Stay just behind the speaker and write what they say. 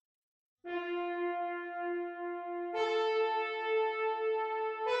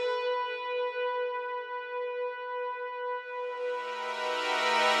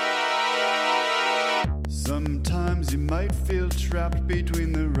trapped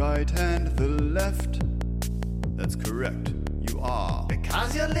between the right and the left. That's correct, you are.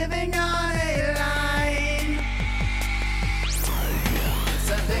 Because you're living on a line. It's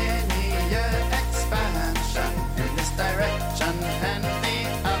a linear expansion in this direction and the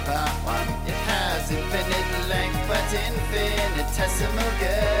other one. It has infinite length but infinitesimal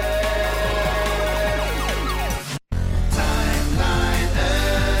girth. Timeline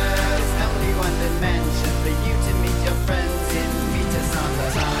Earth's only one dimension for you to meet your friends in meters on the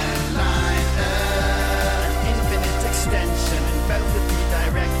timeline Earth. Infinite extension in both of the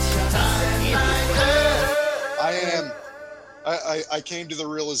directions. Timeline Earth. I came to the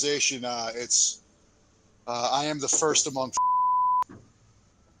realization I am the first among.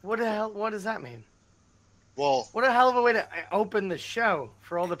 What the hell? What does that mean? Well, What a hell of a way to open the show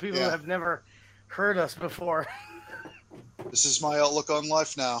for all the people who Yeah. have never heard us before. this is my outlook on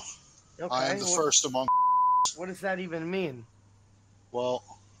life now. Okay. I am the first among. What does that even mean? Well,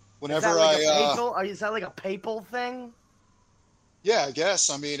 Is whenever that like a I papal? Is that like a papal thing? yeah, I guess.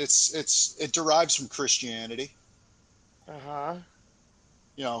 I mean, it derives from Christianity. Uh huh.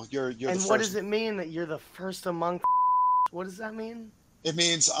 You know, you're And the what first. does it mean that you're the first among? What does that mean? It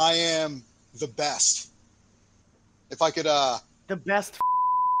means I am the best. If I could, The best.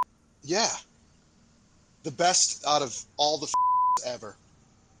 yeah, the best out of all the ever.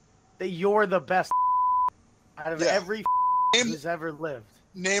 That you're the best out of Yeah. every Name, who's ever lived.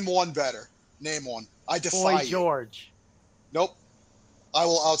 name one better. Name one. I defy Boy you. George. Nope. I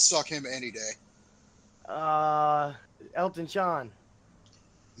will outsuck him any day. Elton John.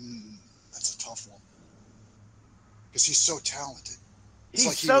 That's a tough one. Because he's so talented. It's He's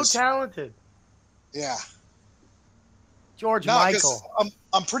like he so was- talented. Yeah. George No, 'cause Michael.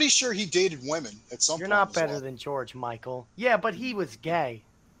 I'm pretty sure he dated women at some You're point. not as better well. than George Michael. Yeah, but he was gay.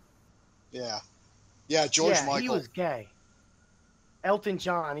 Yeah. Yeah, George yeah, Michael. he was gay. Elton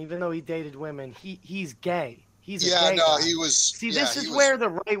John, even though he dated women, he's gay. He's a Yeah, gay no, guy. he was. See, yeah, this he is was- where the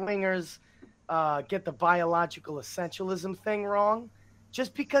right wingers get the biological essentialism thing wrong.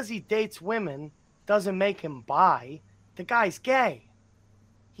 Just because he dates women doesn't make him bi. The guy's gay.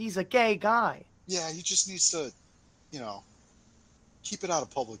 He's a gay guy. Yeah, he just needs to, keep it out of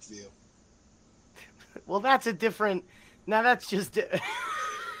public view. Well, that's a different. Now that's just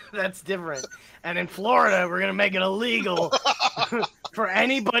that's different. And in Florida, we're gonna make it illegal for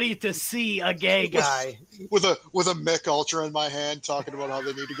anybody to see a gay guy. With a Mick Ultra in my hand, talking about how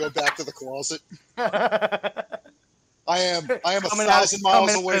they need to go back to the closet. I am Coming out- 1,000 miles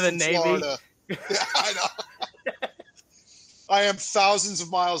coming away out of the from Navy. Florida. Yeah, I know. I am thousands of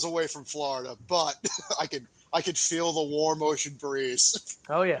miles away from Florida, but I could feel the warm ocean breeze.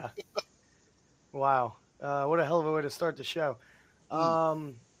 Oh yeah. Wow. What a hell of a way to start the show. I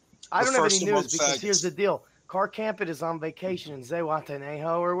don't have first any among news because faggots. here's the deal. Car Campit is on vacation in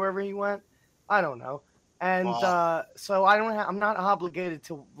Zihuatanejo or wherever he went. I don't know. And Wow. so I'm not obligated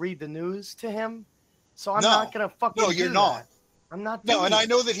to read the news to him. So I'm No. not gonna fucking No, you're do not. that. I'm not doing No, and I it.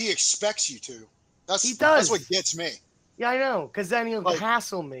 know that he expects you to. He does. That's what gets me. Yeah, I know, because then he'll Like-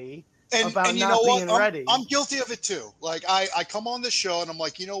 hassle me And, about and you not know what? being I'm, ready. I'm guilty of it too. Like I come on the show and I'm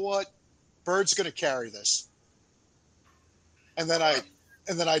like, you know what? Bird's gonna carry this. And then I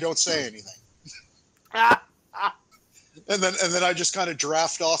don't say anything. And then I just kind of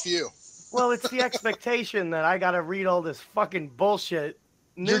draft off you. Well, it's the expectation that I got to read all this fucking bullshit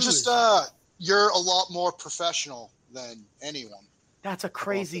news. You're just you're a lot more professional than anyone. That's a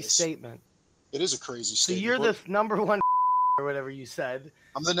crazy this. statement. It is a crazy So statement. you're but the number one or whatever you said.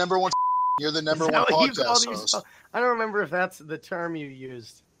 I'm the number one. You're the number Is one that what you podcast called host. yourself? I don't remember if that's the term you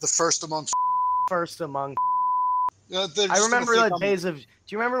used. The first among. First among. They're I just gonna remember think the I'm- days of. Do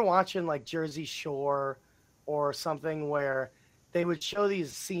you remember watching like Jersey Shore or something where they would show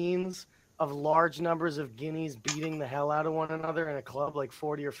these scenes of large numbers of guineas beating the hell out of one another in a club, like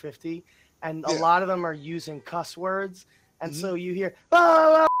 40 or 50, and a Yeah. lot of them are using cuss words, and Mhm. so you hear.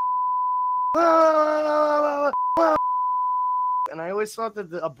 And I always thought that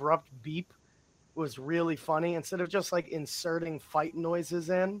the abrupt beep was really funny. Instead of just like inserting fight noises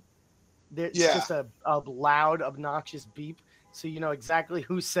in, there's Yeah. just a loud, obnoxious beep, so you know exactly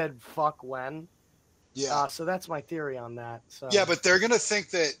who said fuck when. Yeah. So that's my theory on that. So Yeah, but they're gonna think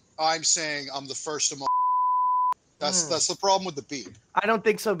that I'm saying I'm the first among. That's the problem with the beat. I don't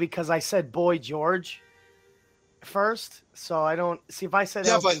think so because I said Boy George first. So I don't see if I said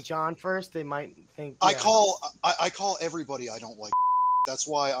Yeah, Elton but- John first, they might think. I yeah. call everybody I don't like. That's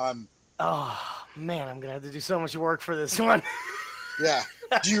why I'm. Oh man, I'm gonna have to do so much work for this one. Yeah.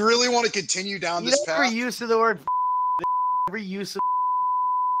 Do you really want to continue down this Every path? use of the word every use of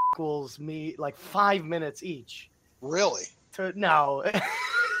equals me like 5 minutes each. Really? No.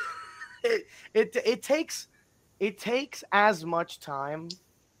 it takes as much time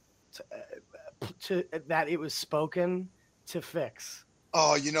to that it was spoken to fix.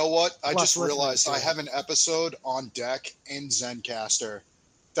 Oh, you know what? I Plus just realized I listeners. have an episode on deck in Zencaster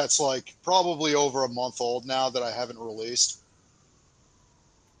that's like probably over a month old now that I haven't released.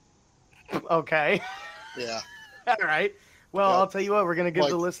 Okay. Yeah. All right. Well, Yep. I'll tell you what, we're going to give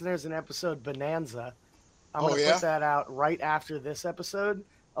Like- the listeners an episode bonanza. I'm Oh, going to yeah? put that out right after this episode,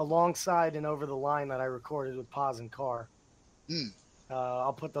 alongside and over the line that I recorded with Paz and Carr. Hmm.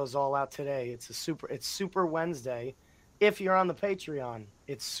 I'll put those all out today. It's Super Wednesday. If you're on the Patreon,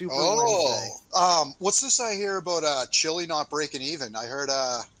 it's Super Wednesday. What's this I hear about Chili not breaking even? I heard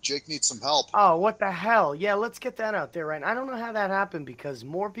Jake needs some help. Oh, what the hell? Yeah, let's get that out there right now. I don't know how that happened because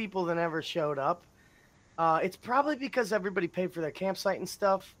more people than ever showed up. It's probably because everybody paid for their campsite and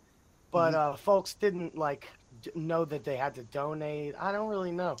stuff, but folks didn't know that they had to donate. I don't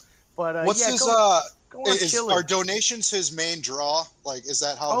really know, but What's yeah, his go watch is Chili. are donations his main draw? Like, is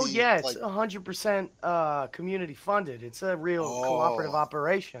that how? Oh he, yeah, like, it's 100% community funded. It's a real Oh. cooperative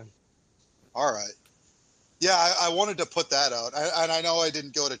operation. all right. Yeah, I wanted to put that out, and I know I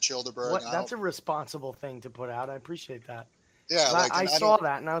didn't go to Childeberg. What? and I That's a don't- responsible thing to put out. I appreciate that. yeah. 'Cause Like, I and saw don't-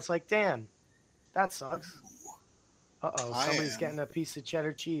 that and I was like, damn, that sucks. Uh-oh, I somebody's am. getting a piece of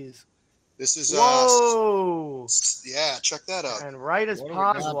cheddar cheese. This is Whoa! yeah. Check that out. And right as What do we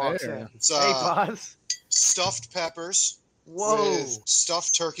Paz got walks there? in. It's, Hey, Paz. Stuffed peppers Whoa. with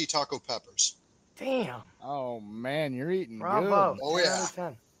stuffed turkey taco peppers. Damn. Oh man, you're eating Bravo. good. Oh, 10 yeah. out of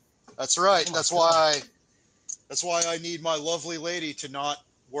 10. That's right. Oh, my That's God. why I need my lovely lady to not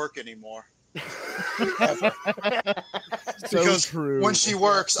work anymore. So Because true. When she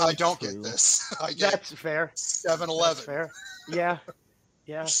works, So I don't true. get this. I get That's fair. 7-Eleven. That's fair. Yeah.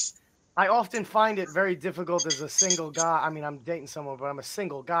 Yeah. I often find it very difficult as a single guy. I mean, I'm dating someone, but I'm a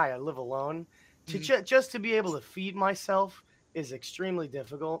single guy. I live alone. To just to be able to feed myself is extremely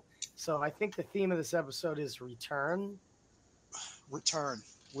difficult. So I think the theme of this episode is return. Return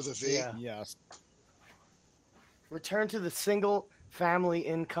with a V. Yeah. Yes. Return to the single family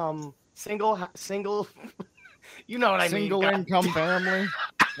income. Single. You know what I mean. Single God. income family.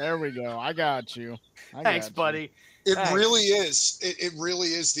 There we go. I got you. Thanks, buddy. It Thanks. really is. It really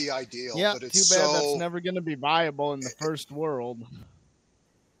is the ideal. Yeah, but too it's bad so that's never going to be viable in the first world.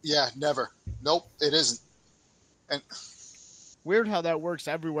 yeah, never. Nope, it isn't. And Weird how that works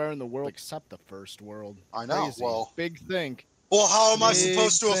everywhere in the world except the first world. I know. Crazy. Well, Big think. how am I Big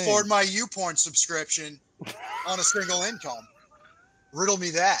supposed to thing. afford my YouPorn subscription on a single income? Riddle me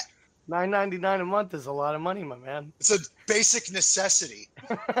that. $9.99 a month is a lot of money, my man. It's a basic necessity.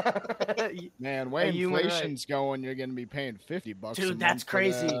 Man, way Are you right? inflation's going, you're going to be paying $50 a Dude, month that's for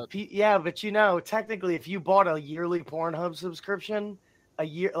crazy. that. Yeah, but technically, if you bought a yearly Pornhub subscription a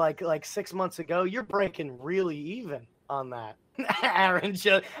year, like 6 months ago, you're breaking really even on that. Aaron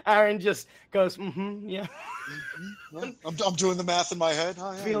just goes, yeah. Yeah, I'm doing the math in my head.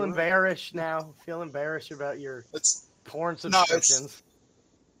 Oh, yeah, Feel you're right. embarrassed now. Feel embarrassed about your It's porn No, it's- subscriptions.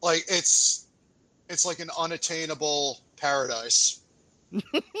 like it's like an unattainable paradise.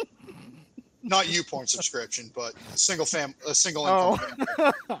 Not YouPorn subscription, but a single income. Oh,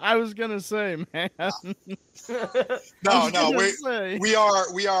 family. I was going to say, man. No, no, we we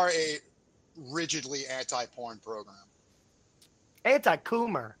are a rigidly anti-porn program.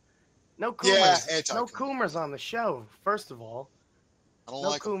 Anti-Coomer. No Coomers. Yeah, no anti-Coomer. Coomers on the show, first of all. I don't No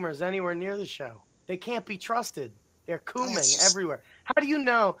like 'em. Coomers anywhere near the show. They can't be trusted. They're cooming It's just- everywhere. How do you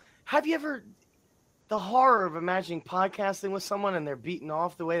know? Have you ever the horror of imagining podcasting with someone and they're beating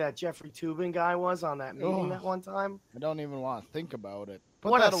off the way that Jeffrey Toobin guy was on that meeting Oh. that one time? I don't even want to think about it.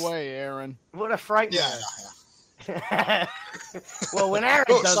 Put What that a s- away, Aaron. What a fright! Yeah, Well, when Aaron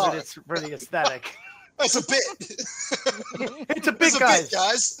Oh, does sorry. it, it's for the aesthetic. that's a bit. It's a bit, It's a guys. bit,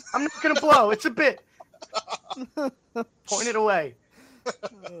 guys. I'm not gonna blow. It's a bit. Point it away.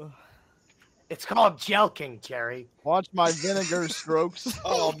 It's called jelking, Jerry. Watch my vinegar strokes.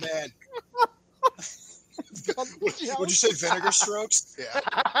 Oh man. Would you say vinegar strokes?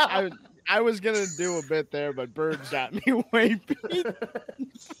 Yeah. I was gonna do a bit there, but Bird's got me way beat.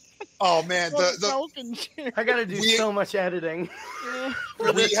 Oh man, I gotta do We- so much editing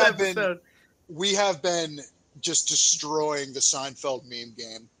for we this have been episode. we have been just destroying the Seinfeld meme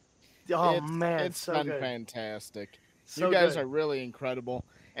game. Oh man, it's so been good. fantastic. So you guys good. are really incredible.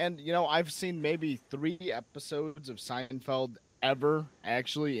 And I've seen maybe 3 episodes of Seinfeld ever,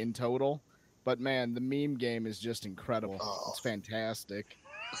 actually, in total. But man, the meme game is just incredible. Oh. It's fantastic.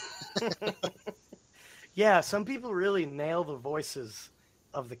 Yeah, some people really nail the voices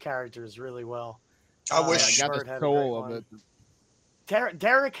of the characters really well. I wish. I got Bird the had a great soul of one. it.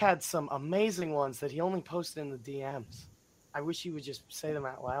 Derek had some amazing ones that he only posted in the DMs. I wish he would just say them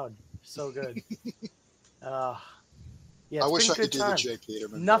out loud. So good. Yeah, I it's wish been I a could good do time. the Jake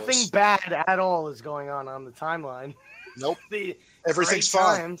Peterman Nothing voice. bad at all is going on the timeline. Nope. The Everything's great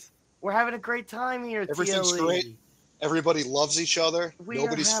fine. times. We're having a great time here at Everything's TLE. great. Everybody loves each other. We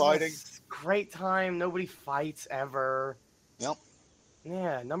Nobody's have fighting. A great time. Nobody fights ever. Yep.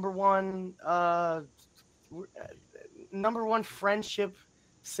 Yeah, number one friendship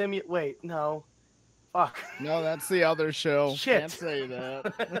Wait, no. Fuck. No, that's the other show. Shit. Can't say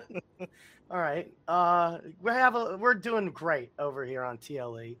that. All right. We're doing great over here on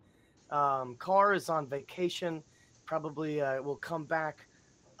TLE. Carr is on vacation. Probably will come back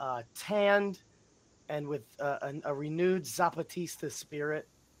tanned and with a renewed Zapatista spirit.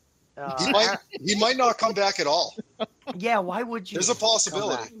 He might not come back at all. Yeah, why would you? There's a come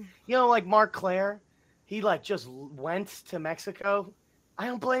possibility. back? You know, like Mark Claire, he like just went to Mexico. I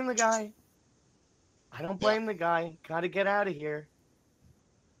don't blame the guy. Got to get out of here.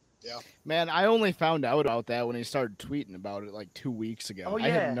 Yeah. Man, I only found out about that when he started tweeting about it like 2 weeks ago. Oh, I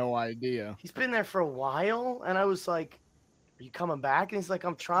yeah. had no idea. He's been there for a while, and I was like, "Are you coming back?" And he's like,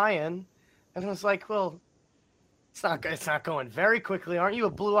 "I'm trying." And I was like, "Well, it's not going very quickly. Aren't you a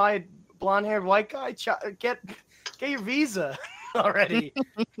blue-eyed, blonde-haired white guy? Get your visa already.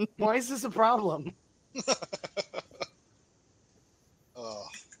 Why is this a problem?"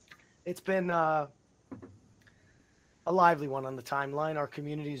 It's been a lively one on the timeline. Our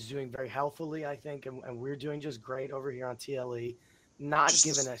community is doing very healthily, I think, and we're doing just great over here on TLE. Not Just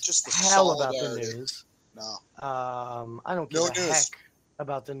giving the- a just the hell about the solidarity. news. No. I don't give No a news. heck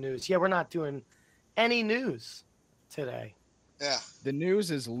about the news. Yeah, we're not doing any news today. Yeah. The news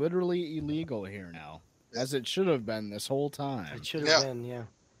is literally illegal here now, as it should have been this whole time. It should have Yeah. been, yeah.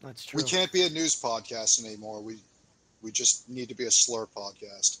 That's true. We can't be a news podcast anymore. We just need to be a slur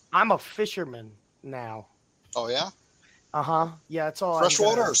podcast. I'm a fisherman now. Oh yeah? Yeah, it's all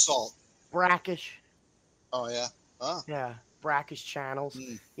Freshwater or salt? brackish. Oh yeah. Oh. Yeah, brackish channels.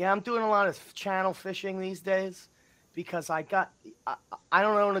 Mm. Yeah, I'm doing a lot of channel fishing these days because I don't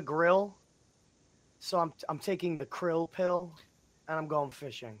own a grill, so I'm taking the krill pill and I'm going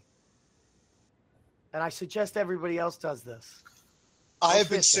fishing. And I suggest everybody else does this. I have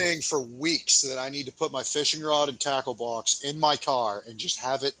been fishing. saying for weeks that I need to put my fishing rod and tackle box in my car and just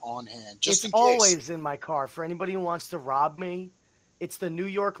have it on hand, just It's in case. always in my car. For anybody who wants to rob me, it's the New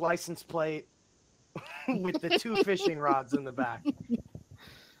York license plate with the 2 fishing rods in the back.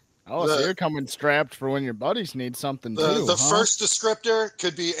 Oh, so you're coming strapped for when your buddies need something too. The huh? first descriptor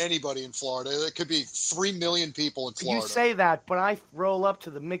could be anybody in Florida. It could be 3 million people in Florida. You say that, but I roll up to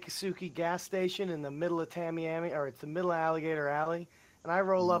the Miccosukee gas station in the middle of Tamiami, or it's the middle of Alligator Alley, and I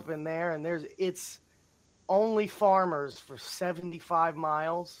roll up in there, and it's only farmers for 75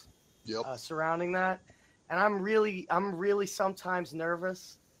 miles Yep. surrounding that, and I'm really sometimes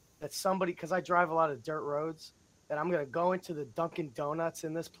nervous that somebody, because I drive a lot of dirt roads, that I'm gonna go into the Dunkin' Donuts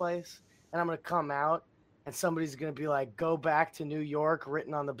in this place, and I'm gonna come out, and somebody's gonna be like, "Go back to New York,"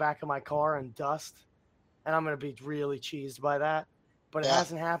 written on the back of my car in dust. And I'm going to be really cheesed by that. But it Yeah.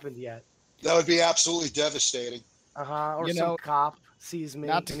 hasn't happened yet. That would be absolutely devastating. Or You some know, cop sees me.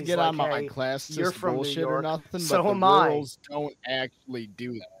 Not to and he's get like, on my "Hey, classist you're from New bullshit or York, nothing, so but the am I." rules don't actually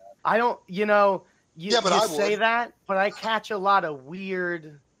do that. I don't, you Yeah, but I say would. that, but I catch a lot of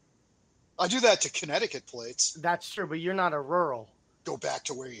weird. I do that to Connecticut plates. That's true, but you're not a rural. Go back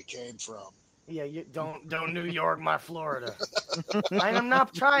to where you came from. Yeah, you don't New York my Florida. I'm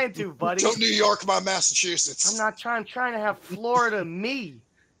not trying to, buddy. Don't New York my Massachusetts. I'm not trying. I'm trying to have Florida me.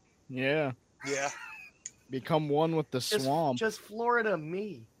 Yeah, Yeah. become one with the swamp. Just Florida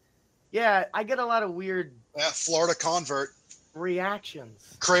me. Yeah, I get a lot of weird Yeah, Florida convert.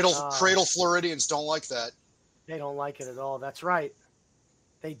 reactions. Cradle Floridians don't like that. They don't like it at all. That's right.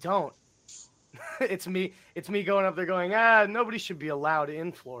 They don't. It's me going up there going, nobody should be allowed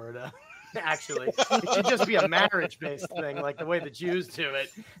in Florida. Actually, it should just be a marriage-based thing, like the way the Jews do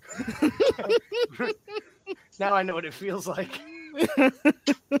it. Now I know what it feels like.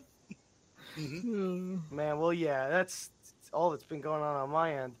 Man, well, yeah, that's all that's been going on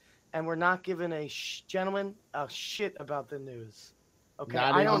my end. And we're not giving gentlemen a shit about the news. Okay,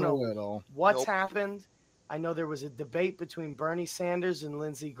 Not I don't even a know little. what's Nope. happened. I know there was a debate between Bernie Sanders and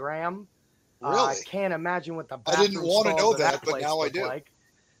Lindsey Graham. I Really? can't imagine what the I didn't bathroom wanna stalls know of that, but place now I look do. Like.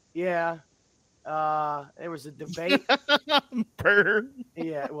 Yeah. There was a debate. Bird.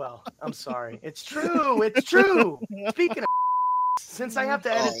 Yeah, well, I'm sorry. It's true. It's true. Speaking of since I have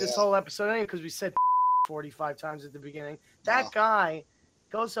to edit this yeah. whole episode anyway because we said 45 times at the beginning, that Wow. guy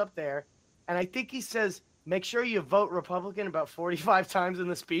goes up there and I think he says, make sure you vote Republican about 45 times in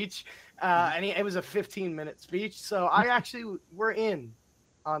the speech. And it was a 15-minute speech. So I actually were in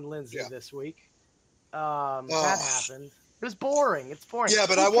on Lindsay this week. That happened. It was boring. It's boring. Yeah,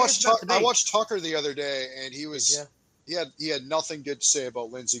 but Who I cares about I debate? watched Tucker the other day, and he was Yeah. he had nothing good to say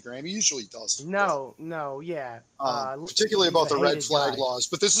about Lindsey Graham. He usually doesn't. No, yeah. Particularly he's about a the red hated flag guy. laws.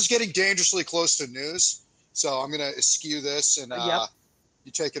 But this is getting dangerously close to news, so I'm gonna eschew this, and Yep.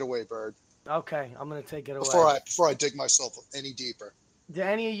 you take it away, Bird, Okay, I'm gonna take it away. before I dig myself any deeper. Did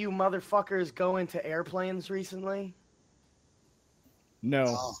any of you motherfuckers go into airplanes recently? No.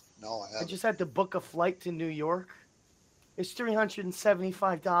 Oh, no, I I haven't. just had to book a flight to New York. It's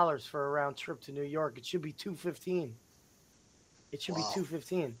 $375 for a round trip to New York. It should be $215. It should be Wow.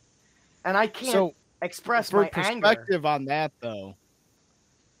 $215, and I can't So express for my anger. perspective on that, though,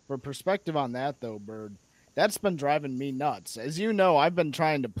 Bird, that's been driving me nuts. As you know, I've been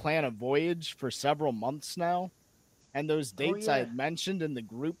trying to plan a voyage for several months now, and those dates I yeah. had mentioned in the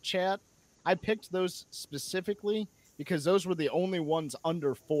group chat, I picked those specifically because those were the only ones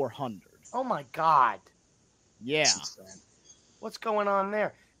under 400. Oh my God, Yeah. It's insane. what's going on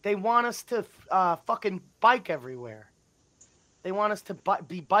there? They want us to fucking bike everywhere. They want us to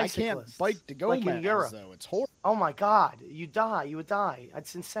be I bicyclists. can't bike to go like in Maz, Europe. though. It's horrible. Oh my God, you would die.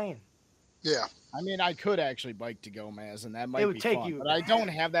 That's insane. Yeah. I mean, I could actually bike to Gomez, and that might It would be take fun, you- but I don't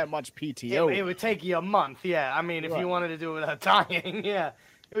have that much It, PTO. it would take you a month. Yeah, I mean, if Right. you wanted to do it without dying, yeah,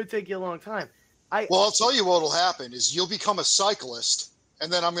 it would take you a long time. Well, I'll tell you what'll happen is you'll become a cyclist,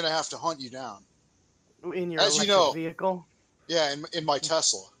 and then I'm gonna have to hunt you down. In your as you electric know- vehicle, Yeah, in my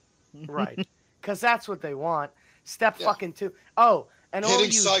Tesla. right? Because that's what they want. Step Yeah. fucking two. Oh, and all Hitting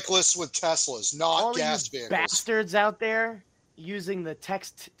you cyclists with Teslas, not all gas you vehicles. bastards out there using the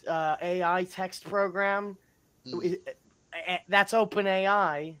text AI text program. That's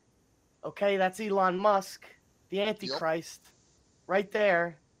OpenAI. Okay, that's Elon Musk, the Antichrist, right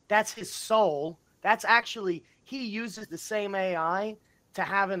there. That's his soul. That's actually he uses the same AI to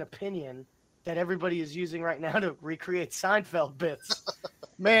have an opinion that everybody is using right now to recreate Seinfeld bits.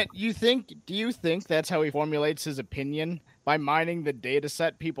 Man, do you think that's how he formulates his opinion? By mining the data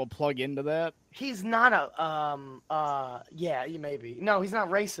set people plug into that? He's not maybe. No, he's not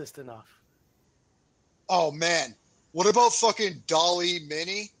racist enough. Oh man, what about fucking Dolly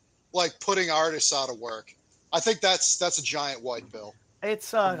Mini? Like putting artists out of work. I think that's a giant white bill.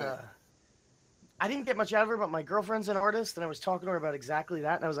 It's I didn't get much out of her, but my girlfriend's an artist, and I was talking to her about exactly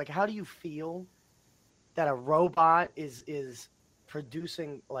that, and I was like, "How do you feel that a robot is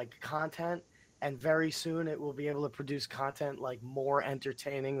producing like content, and very soon it will be able to produce content like more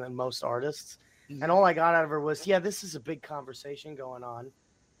entertaining than most artists?" Mhm. And all I got out of her was, "Yeah, this is a big conversation going on,"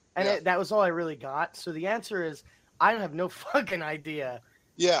 and Yeah. that was all I really got. So the answer is, I have no fucking idea.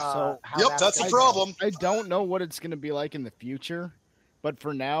 Yeah. How Yep, that's a gonna problem. I don't know what it's going to be like in the future, but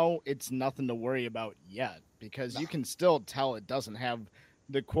for now, it's nothing to worry about yet because you can still tell it doesn't have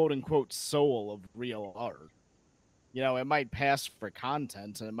the quote unquote soul of real art. You know, it might pass for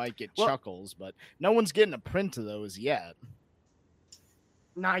content and it might get Well- chuckles, but no one's getting a print of those yet.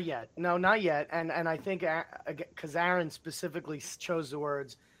 Not yet. No, not yet. And I think because Aaron specifically chose the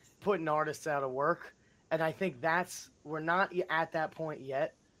words putting artists out of work. And I think we're not at that point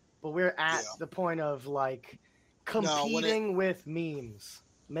yet, but we're at the point of like competing with memes.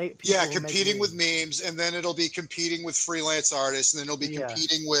 Yeah, competing with memes, and then it'll be competing with freelance artists, and then it'll be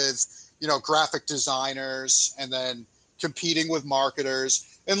competing with, graphic designers, and then competing with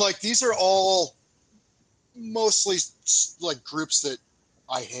marketers. And like, these are all mostly like groups that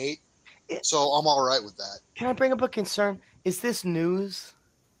I hate. So I'm all right with that. Can I bring up a concern? Is this news?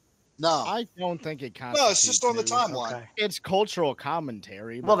 No. I don't think it No, it's just on the constitutes news. timeline. Okay. It's cultural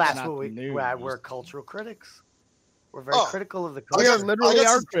commentary. Well, but it's that's not what the news. we're cultural critics. We're very Oh, critical of the We culture. are literally I got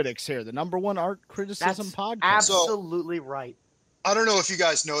art some- critics here, the number one art criticism That's podcast. absolutely right. I don't know if you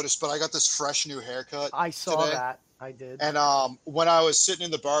guys noticed, but I got this fresh new haircut. I saw today. that. I did. And when I was sitting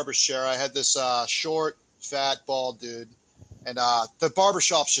in the barber chair, I had this short, fat, bald dude. And the barber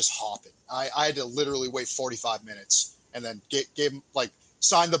shop's just hopping. I had to literally wait 45 minutes and then gave him, like,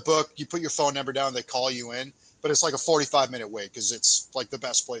 sign the book. You put your phone number down, they call you in. But it's like a 45-minute wait because it's, like, the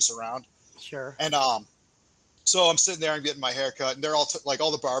best place around. Sure. And so I'm sitting there and getting my haircut. And they're all,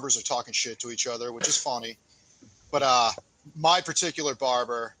 all the barbers are talking shit to each other, which is funny. But my particular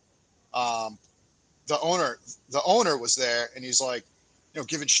barber, the owner was there, and he's like,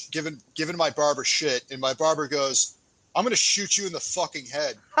 giving my barber shit, and my barber goes, "I'm gonna shoot you in the fucking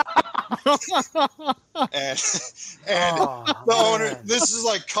head." and Oh, the owner, man. this is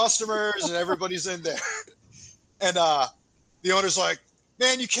like customers and everybody's in there, and the owner's like,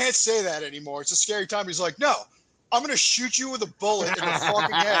 man, you can't say that anymore. It's a scary time. He's like, no, I'm gonna shoot you with a bullet in the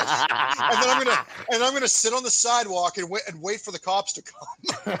fucking head, and then I'm gonna sit on the sidewalk and wait for the cops to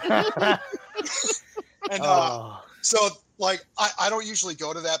come. And so like I don't usually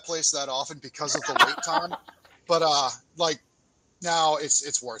go to that place that often because of the wait time, but like now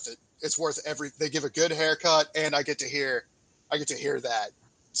it's worth it. It's worth they give a good haircut, and I get to hear that.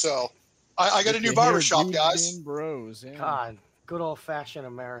 So I got a new barbershop, guys. Bros, yeah. God, good old fashioned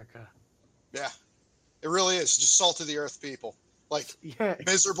America. Yeah, it really is. Just salt of the earth people. Like Yeah,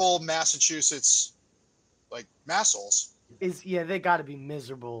 miserable Massachusetts, like massholes. they got to be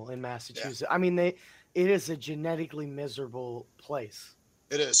miserable in Massachusetts. I mean, it is a genetically miserable place.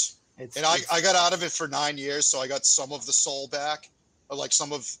 It is. It's, And I got out of it for 9 years, so I got some of the soul back, or like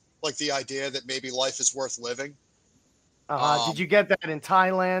some of like the idea that maybe life is worth living. did you get that in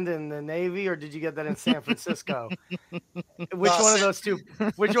Thailand in the Navy, or did you get that in San Francisco? Which one of those two?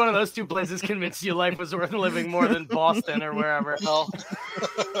 Which one of those two places convinced you life was worth living more than Boston or wherever? Well,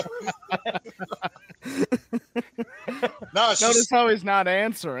 no, it's Notice just, how he's not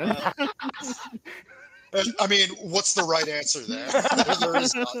answering. I mean, what's the right answer there? There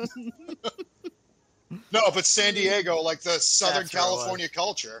is none. No, but San Diego, like the Southern That's where it was. California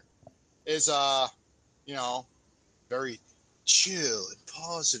culture, is very chill and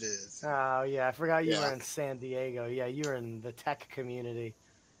positive. Oh yeah, I forgot you Yeah. were in San Diego. Yeah, you were in the tech community.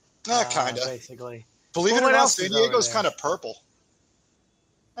 Kind of. Basically. Believe Well, it or what not, else San is over Diego's there? kind of purple.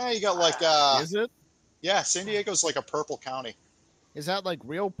 You got like Is it? yeah, San Diego's like a purple county. Is that like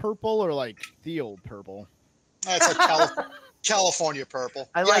real purple or like Theo purple? It's like California purple.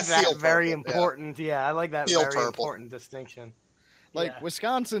 I Yeah, like that field very purple, yeah. important. Yeah, I like that Field very purple. important distinction. Like Yeah.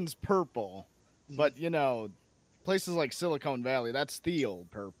 Wisconsin's purple, but places like Silicon Valley, that's Theo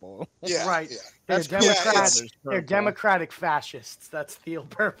purple. Yeah, Right. yeah. They're That's Democrats. Wisconsin's They're purple. Democratic fascists. That's Theo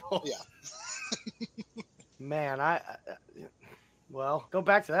Purple. Yeah. Man, well, go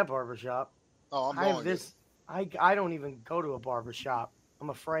back to that barbershop. Oh, I'm I going. have this. I don't even go to a barbershop. I'm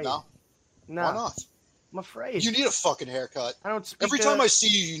afraid. No? No, Why not? I'm afraid. You need a fucking haircut. I don't speak. Every time I see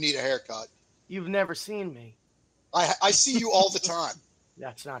you, you need a haircut. You've never seen me. I see you all the time.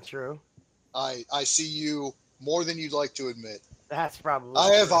 That's not true. I see you more than you'd like to admit. That's probably.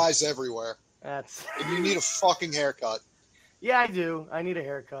 I have true. eyes everywhere, That's. and you need a fucking haircut. Yeah, I do. I need a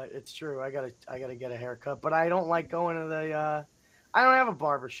haircut. It's true. I gotta get a haircut, but I don't like going to the. I don't have a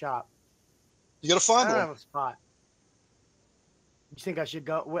barber shop. You gotta I find don't one. have a spot. You think I should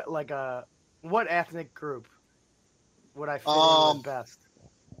go what ethnic group would I fit in with best?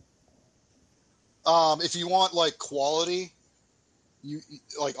 If you want like quality, you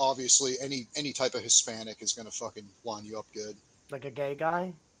like obviously any type of Hispanic is gonna fucking line you up good. Like a gay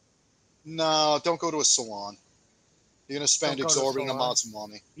guy? No, don't go to a salon. You're gonna spend Don't go to a exorbitant salon. amounts of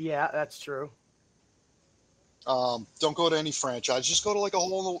money. Yeah, that's true. Don't go to any franchise. Just go to like a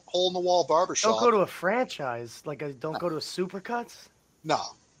hole in the wall barber shop. Don't go to a franchise. Don't go to a Supercuts. No,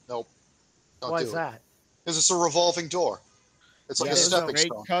 nope. Don't Why do is it. that? Because it's a revolving door. It's like Yeah, a those stepping great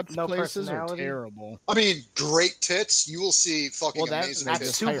stone. cuts No places are personality? terrible. I mean, great tits. You will see fucking Well, amazing that's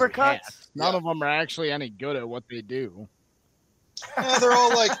tits. Super super cuts? cuts. None Yeah. of them are actually any good at what they do. Yeah, they're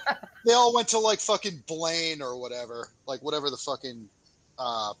all like, they all went to like fucking Blaine or whatever, like whatever the fucking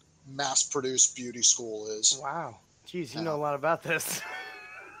mass-produced beauty school is. Wow. Jeez, you Yeah. know a lot about this.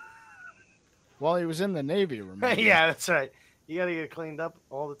 Well, he was in the Navy, remember? Yeah, that's right. You gotta get cleaned up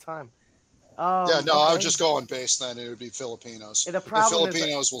all the time. Yeah, no, I okay. would just go on base then. It would be Filipinos. The The problem is,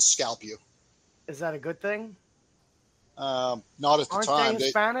 Filipinos will scalp you. is that a good thing? Not at the Aren't time. they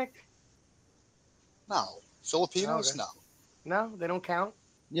Hispanic? No, Filipinos, Okay. no. No, they don't count.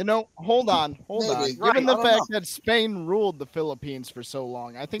 Hold on. Maybe. Given Right, the I don't fact that Spain ruled the Philippines for so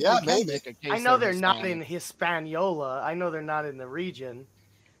long, I think Yeah, we can maybe. make a case. I know they're they're not in Hispanic. Hispaniola. I know they're not in the region.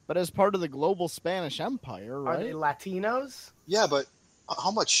 But as part of the global Spanish Empire, Are they right? Latinos? Yeah, but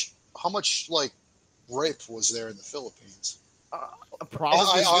how much like rape was there in the Philippines? Probably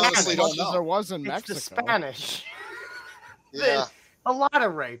I as honestly much don't as know. there was in It's Mexico. the Spanish. Yeah, A lot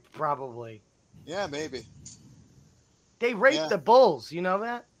of rape, probably. yeah, maybe. They rape Yeah. the bulls. You know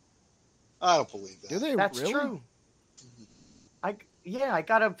that? I don't believe that. Do they That's really? true.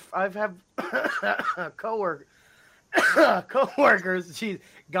 I've had coworkers. Geez,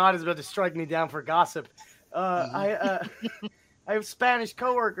 God is about to strike me down for gossip. I have Spanish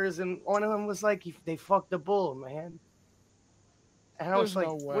coworkers, and one of them was like, they fucked the bull, man. And I was There's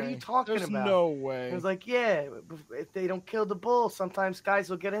like, no what are you way. talking There's about? no It way. was like, yeah, if they don't kill the bull, sometimes guys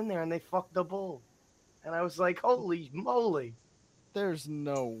will get in there and they fuck the bull. And I was like, holy moly. There's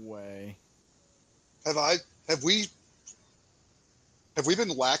no way. Have we? Have we been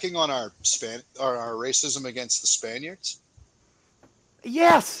lacking on our our racism against the Spaniards?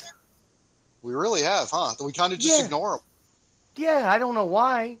 Yes. We really have, huh? We kind of just Yeah. ignore them. Yeah, I don't know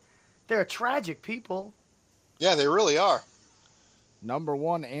why. They're tragic people. Yeah, they really are.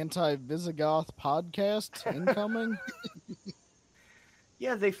 #1 anti-Visigoth podcast incoming.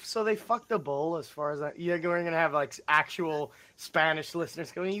 Yeah, they fucked the bull. As far as you're going to have like actual Spanish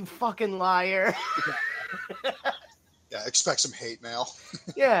listeners going, "You fucking liar." Yeah, expect some hate mail.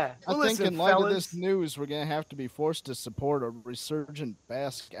 Yeah, I well, think listen, in light fellas, of this news, we're gonna have to be forced to support a resurgent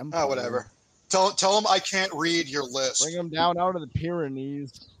Basque empire. Oh, whatever. Tell them I can't read your list. Bring them down out of the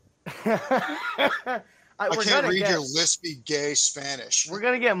Pyrenees. I we're can't gonna read get, your lispy gay Spanish. We're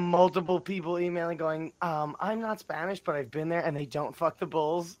gonna get multiple people emailing going, I'm not Spanish, but I've been there, and they don't fuck the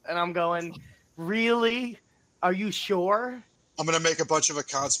bulls. And I'm going, really? Are you sure? I'm gonna make a bunch of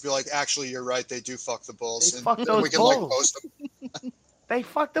accounts and be like, actually, you're right. They do fuck the bulls. They And fuck then those we can bulls. like post them. They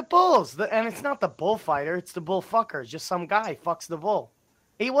fuck the bulls, and it's not the bullfighter; it's the bullfucker. Just some guy fucks the bull.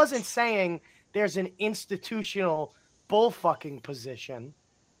 He wasn't saying there's an institutional bullfucking position.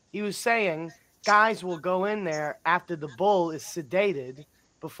 He was saying guys will go in there after the bull is sedated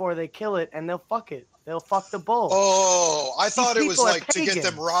before they kill it, and they'll fuck it. They'll fuck the bull. Oh, I thought it was people are like to get them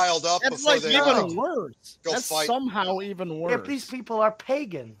pagans. riled up That's before like they even worse. go That's fight. somehow even worse. Yeah, these people are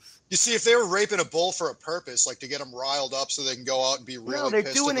pagans. You see, if they were raping a bull for a purpose, like to get them riled up so they can go out and be really No, they're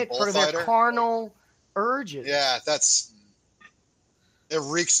pissed doing at it the for their bullfighter. carnal urges. Yeah, it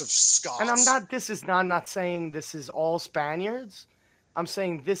reeks of Scots. And I'm not saying this is all Spaniards. I'm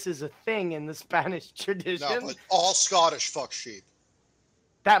saying this is a thing in the Spanish tradition. No, but all Scottish fuck sheep.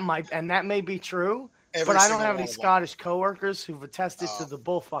 That may be true, Every but I don't single have one any of them. Scottish coworkers who've attested to Oh. the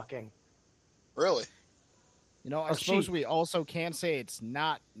bullfucking. Really? You know, I Or suppose sheep. we also can't say it's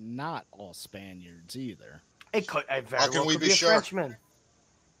not all Spaniards either. It very How can well we could be be a sure? Frenchman.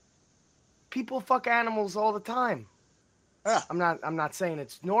 People fuck animals all the time. Yeah. I'm not saying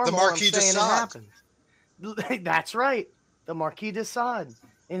it's normal. Marquis I'm de saying it Sade. happens. That's right. The Marquis de Sade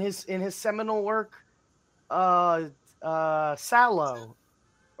in his seminal work, Sallow,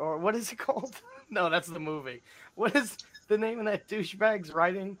 or what is it called? No, that's the movie. What is the name of that douchebag's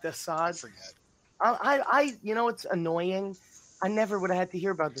writing? De I Sade. forget. You know, it's annoying. I never would have had to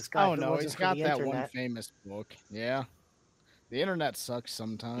hear about this guy. Oh if it no, wasn't he's for got the that one internet. famous book. Yeah. The internet sucks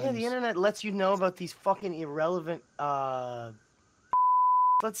sometimes. Yeah, the internet lets you know about these fucking irrelevant.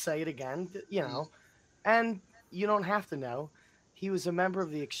 Let's say it again. You know, and you don't have to know. He was a member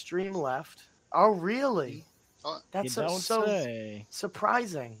of the extreme left. Oh, really? Oh. You That's don't so say.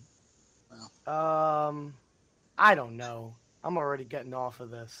 surprising. I don't know. I'm already getting off of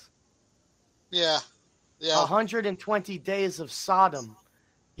this. Yeah. Yeah. 120 Days of Sodom.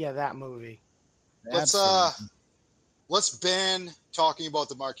 Yeah, that movie. Let's ban talking about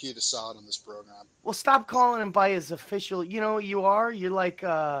the Marquis de Sade on this program. Well, stop calling him by his official. You know what you are? You're like,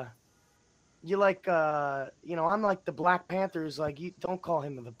 I'm like the Black Panthers. Like, you don't call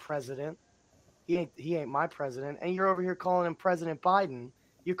him the president. He ain't my president. And you're over here calling him President Biden.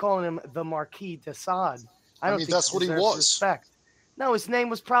 You're calling him the Marquis de Sade. I don't think that's what he deserves was. Respect. No, his name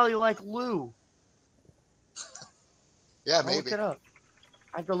was probably like Lou. Yeah, I'll maybe. look it up.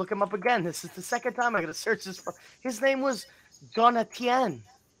 I have to look him up again. This is the second time I got to search this. His name was Donatien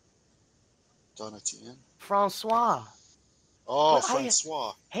Donatien. Francois. Oh, Well,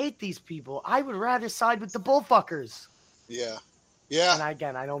 Francois. Hate these people. I would rather side with the bullfuckers. Yeah. Yeah, And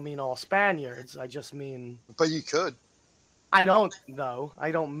I don't mean all Spaniards. I just mean but you could. I don't though.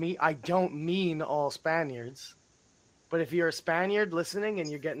 I don't mean all Spaniards. But if you're a Spaniard listening and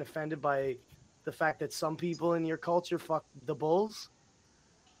you're getting offended by the fact that some people in your culture fuck the bulls,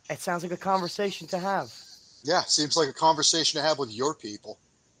 it sounds like a conversation to have. Yeah, seems like a conversation to have with your people.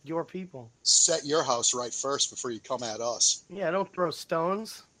 Your people. Set your house right first before you come at us. Yeah, don't throw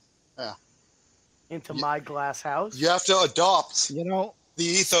stones. Yeah. Into my glass house. You have to adopt You know, the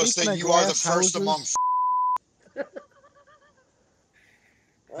ethos Speaking that of you are the glass first houses- among.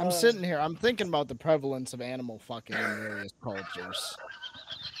 I'm sitting here. I'm thinking about the prevalence of animal fucking in various cultures.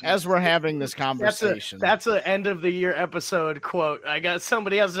 As we're having this conversation, That's an end of the year episode quote. I got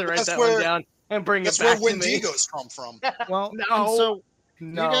somebody else to write That's that where- one down and bring it That's where back to me. Wendigos come from. well, No. and so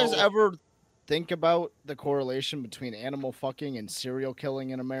No. do you guys ever think about the correlation between animal fucking and serial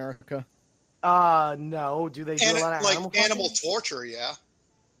killing in America? No. Do they do And a lot of like animal animal fucking? torture, yeah.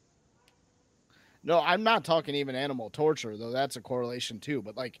 No, I'm not talking even animal torture, though. That's a correlation too.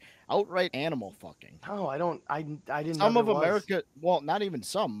 But like outright animal fucking. No, I don't. I didn't. Some know of there was. America, well, not even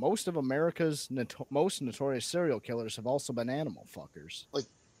some. Most of America's most notorious serial killers have also been animal fuckers.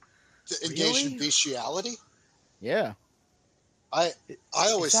 Engaged in Really? bestiality. Yeah. I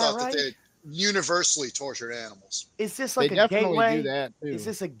always Is that thought that right? they universally tortured animals. Is this They like a definitely gateway? do that too. Is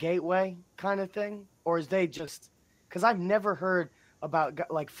this a gateway kind of thing, or is they just? Because I've never heard about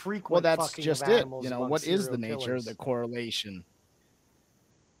like Well, frequent that's fucking just of it. animals. You know, among what is serial the nature killers. of the correlation?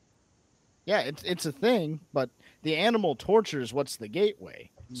 Yeah, it's a thing, but the animal torture is what's the gateway.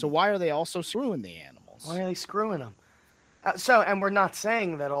 So why are they also screwing the animals? Why are they screwing them? And we're not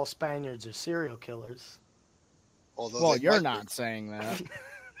saying that all Spaniards are serial killers. Although Well, they you're might not be. saying that.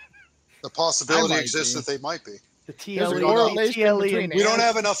 The I possibility might exists be. that they might be. The There's a we TLE, don't know. correlation TLE between and We don't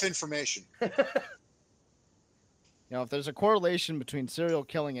have enough information. You know, if there's a correlation between serial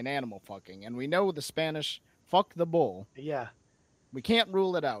killing and animal fucking, and we know the Spanish fuck the bull, yeah, we can't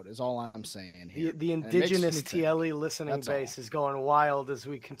rule it out. Is all I'm saying here. the And it makes me indigenous think. TLE listening That's all. base is going wild as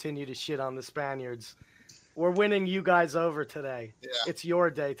we continue to shit on the Spaniards. We're winning you guys over today. Yeah. It's your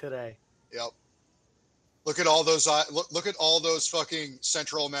day today. Yep. Look at all those. Look at all those fucking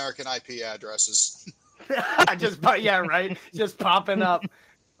Central American IP addresses. Yeah, right. Just popping up.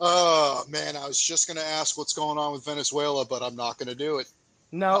 Oh man, I was just gonna ask what's going on with Venezuela, but I'm not gonna do it.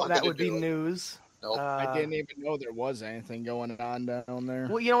 No, Not that gonna would be do it. news. Nope. I didn't even know there was anything going on down there.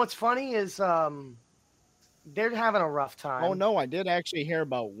 Well, you know what's funny is they're having a rough time. Oh no, I did actually hear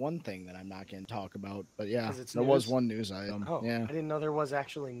about one thing that I'm not going to talk about, but yeah, 'Cause it's there was news? one news item. Oh, Yeah, I didn't know there was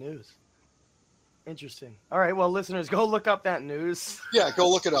actually news. Interesting. All right, well, listeners, go look up that news. Yeah, go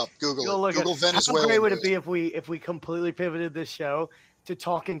look it up. Google Go it. look Google at Venezuela. How great would it news. be if we completely pivoted this show to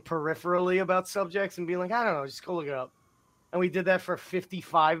talking peripherally about subjects and being like, I don't know, just go look it up. And we did that for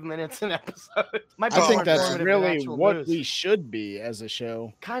 55 minutes an episode. Might be I think more that's informative than really actual what news. we should be as a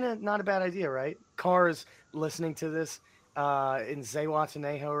show. Kind of not a bad idea, right? Cars listening to this in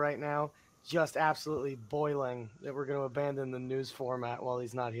Zihuatanejo right now, just absolutely boiling that we're going to abandon the news format while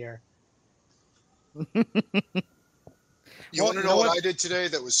he's not here. You Well, want to you know know what what? I did today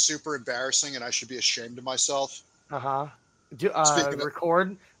that was super embarrassing and I should be ashamed of myself? Uh-huh. Speaking of-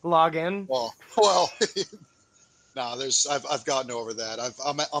 Record, log in. Well, no, I've gotten over that.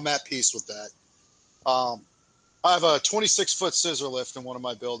 I'm at peace with that. I have a 26-foot scissor lift in one of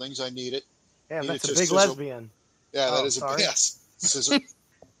my buildings. I need it. Yeah, Need that's it a to big sizzle. lesbian. Yeah, Oh, that is sorry. yes, scissor.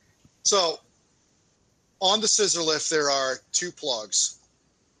 So, on the scissor lift, there are two plugs: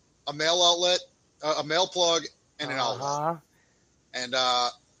 a male outlet, a male plug, and an outlet. Uh-huh. And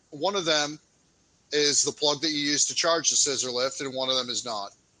one of them is the plug that you use to charge the scissor lift, and one of them is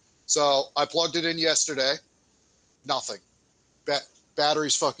not. So I plugged it in yesterday. Nothing.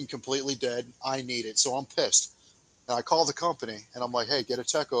 Battery's fucking completely dead. I need it, so I'm pissed. And I call the company, and I'm like, "Hey, get a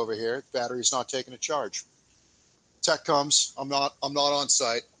tech over here. Battery's not taking a charge." Tech comes. I'm not on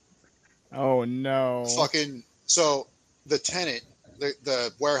site. Oh no! Fucking. So the tenant,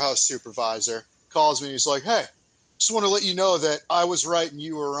 the warehouse supervisor, calls me. He's like, "Hey, just want to let you know that I was right and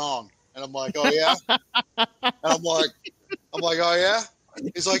you were wrong." And I'm like, "Oh yeah." And I'm like, "Oh yeah."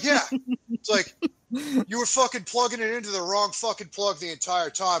 He's like, "Yeah." It's like, you were fucking plugging it into the wrong fucking plug the entire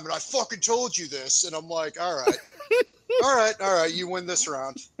time, and I fucking told you this. And I'm like, all right, you win this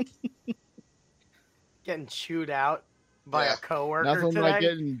round. Getting chewed out by Yeah. a coworker Nothing today. like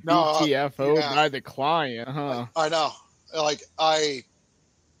getting No, BTFO'd yeah. by the client, huh? I know, like I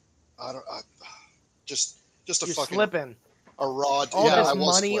just a You're fucking slipping. a rod. All yeah, this I was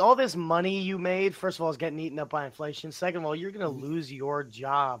money, slipping. all this money you made, first of all, is getting eaten up by inflation. Second of all, you're gonna Mm-hmm. lose your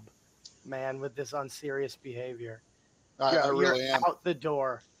job, man, with this unserious behavior. I You're really am. out the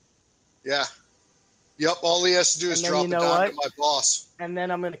door. Yeah. Yep. All he has to do is And then drop you it know down what? to my boss. And then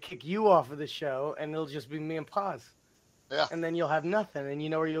I'm gonna kick you off of the show, and it'll just be me and Paz. Yeah. And then you'll have nothing, and you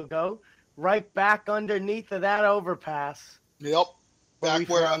know where you'll go? Right back underneath of that overpass. Yep. Where we Back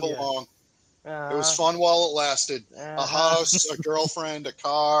where I found you. belong. It was Uh, fun while it lasted. A uh-huh. house, a girlfriend, a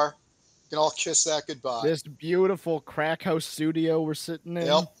car. You can all kiss that goodbye. This beautiful crack house studio we're sitting in.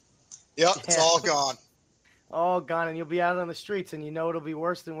 Yep. Yep. It's Yeah. all gone. All gone, and you'll be out on the streets, and you know it'll be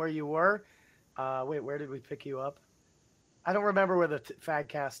worse than where you were. Wait, where did we pick you up? I don't remember where the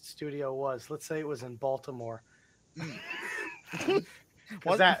Fadcast studio was. Let's say it was in Baltimore.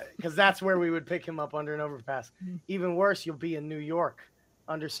 What? Because that's where we would pick him up under an overpass. Even worse, you'll be in New York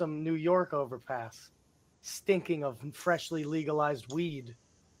under some New York overpass, stinking of freshly legalized weed.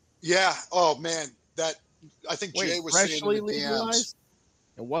 Yeah. Oh man, I think Wait, Jay was saying freshly in the DMs. legalized?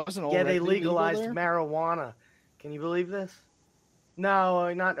 It wasn't Yeah, already they legalized legal there? marijuana. Can you believe this?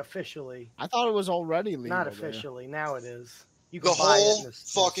 No, not officially. I thought it was already legal. Not there. officially. Now it is. You The can buy it whole in the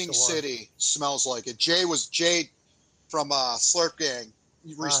fucking store. city smells like it. Jay from Slurp Gang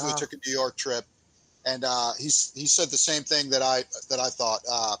recently Uh-huh. took a New York trip, and he said the same thing that I thought.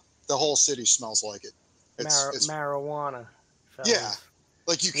 The whole city smells like it. It's Marijuana. fellas. Yeah.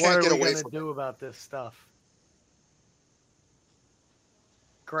 Like, you What can't are get we away gonna from do about this stuff?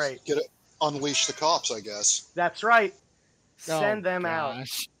 Great. it. Unleash the cops, I guess. That's right. Oh, Send them out.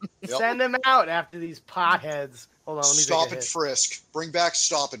 gosh. Yep. Send them out after these potheads. Hold on, let me Stop take a and hit. frisk. Bring back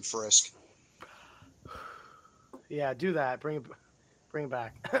stop and frisk. Yeah, do that. Bring it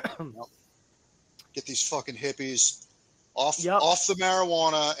back. Get these fucking hippies off Yep. off the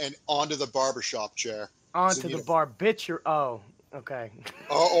marijuana and onto the barbershop chair. Onto need the a- barbitur. Oh, okay.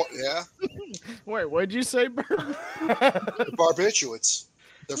 Oh, yeah. Wait, what'd you say, Bert? The barbiturates.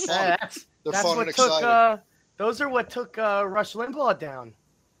 They're fun. That's They're fun what and took. exciting. Those are what took Rush Limbaugh down,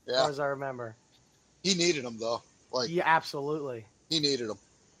 as Yeah. far as I remember. He needed them, though. Like, Yeah, absolutely. he needed them.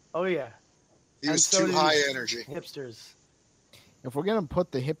 Oh yeah, He And was so too did high these energy. hipsters. If we're gonna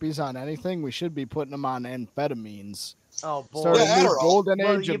put the hippies on anything, we should be putting them on amphetamines. Oh boy. Start Yeah, a new Adderall. golden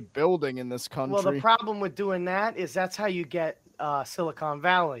Well, age you- of building in this country. Well, the problem with doing that is that's how you get Silicon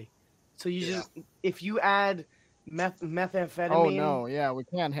Valley. So you Yeah. just if you add methamphetamine. oh no, yeah, we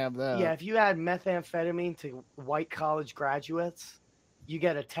can't have that. Yeah, if you add methamphetamine to white college graduates, you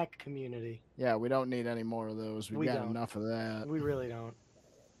get a tech community. Yeah, we don't need any more of those. We've We got don't. enough of that. We really don't.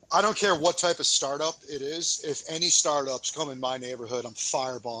 I don't care what type of startup it is. If any startups come in my neighborhood, I'm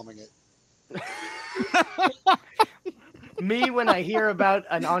firebombing it. Me when I hear about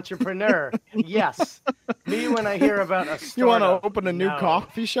an entrepreneur, yes. Me when I hear about a startup, You want to open a new no.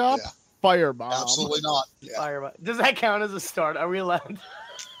 coffee shop? Yeah. Firebomb. Absolutely not. Yeah. Fire- Does that count as a start? Are we allowed?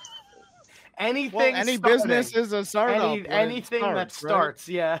 Anything? Well, any starting. business is a startup. when it anything that starts, right? starts,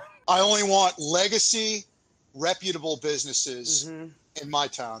 yeah. I only want legacy, reputable businesses Mhm. in my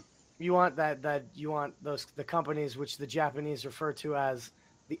town. You want that you want the companies which the Japanese refer to as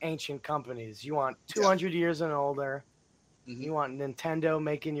the ancient companies. You want 200 years and older. Mhm. You want Nintendo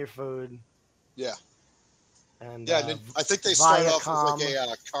making your food. Yeah. And Yeah, I think they started off Viacom. as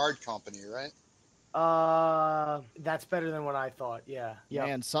like a card company, right? that's better than what I thought. Yeah. Yeah.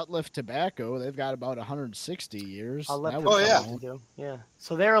 Man, Sutliff Tobacco, they've got about 160 years. I'll let That them would Oh, yeah. count. do. Yeah.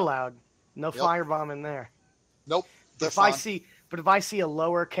 So they're allowed. No Yep. firebomb in there. Nope. They're If I fine. see a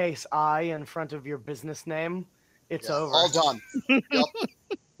lowercase I in front of your business name, it's Yeah, over. all done. Yep.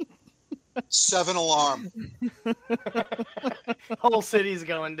 7 alarm. Whole city's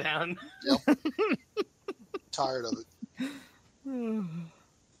going down. Tired of it.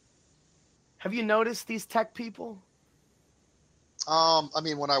 Have you noticed these tech people? I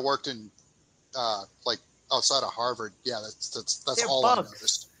mean, when I worked in, like outside of Harvard, yeah, that's They're all bugs. I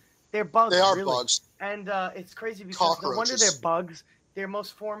noticed. They're bugs. They are really. bugs. And it's crazy because no wonder Cockroaches. they're bugs. Their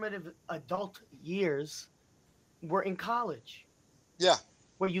most formative adult years were in college, Yeah,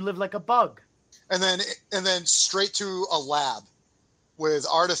 where you live like a bug. and then straight to a lab with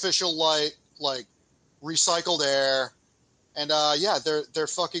artificial light, like recycled air, and yeah, they're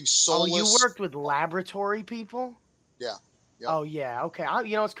fucking Oh, soulless. you worked with laboratory people? Yeah. Yep. Oh yeah. Okay.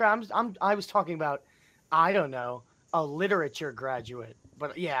 It's crazy. I was talking about, I don't know, a literature graduate,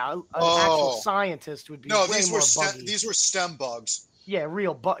 but yeah, an actual scientist would be No, way these more were buggy. these were STEM bugs. Yeah,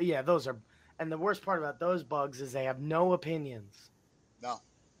 real bug. Yeah, those are. And the worst part about those bugs is they have no opinions. No.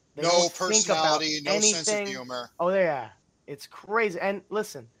 They No don't think about personality, no sense of anything. humor. Oh, yeah, it's crazy. And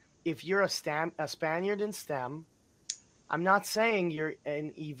listen, if you're a Spaniard in STEM, I'm not saying you're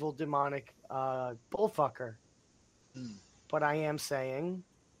an evil, demonic bullfucker, but I am saying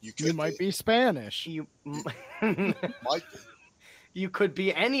You could You might be Spanish. you Might be. you could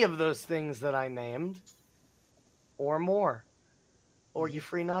be any of those things that I named, or more, or you're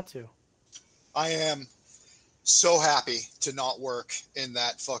free not to. I am so happy to not work in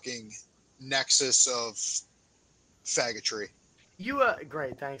that fucking nexus of faggotry. You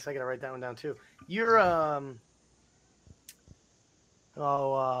great, thanks. I gotta write that one down too. You're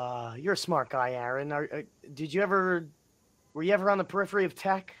you're a smart guy, Aaron. Were you ever on the periphery of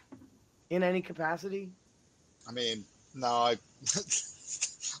tech in any capacity? I mean, no, I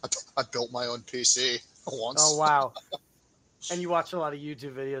built my own PC once. Oh wow! And you watch a lot of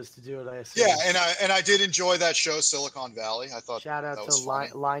YouTube videos to do it, I assume. Yeah, and I did enjoy that show, Silicon Valley. I thought Shout out that to was funny.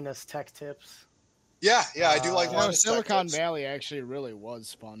 Linus Tech Tips. Yeah, I do like Uh, You know, Linus Tech Silicon Tips. Valley actually really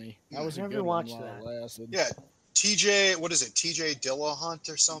was funny. That was a Never good one watched while that. it lasted. Yeah, TJ, what is it? TJ Dillahunt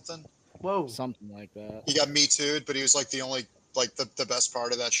or something? Whoa! Something like that. He got Me Too'd, but he was like the only, like the best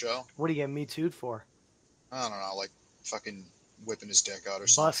part of that show. What do you get Me Too'd for? I don't know, like fucking whipping his dick out or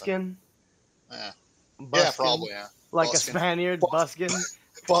something. Buskin? Yeah, Buskin? probably, yeah. Like a buskin'. Spaniard, buskin.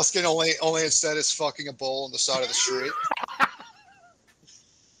 Buskin only instead is fucking a bull on the side of the street.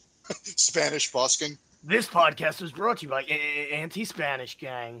 Spanish busking. This podcast was brought to you by Anti-Spanish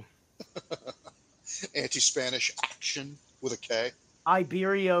Gang. Anti-Spanish action. with a K.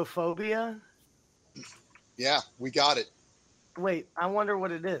 Iberiophobia? Yeah, we got it. Wait, I wonder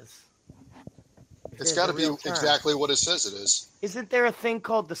what it is. If It's there's got a to be real term. exactly what it says it is. Isn't there a thing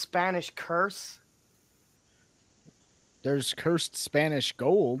called the Spanish curse? There's cursed Spanish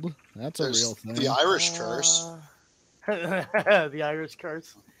gold. That's a There's real thing. the Irish curse. The Irish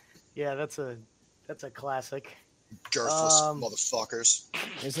curse. Yeah, that's a classic. Girthless motherfuckers.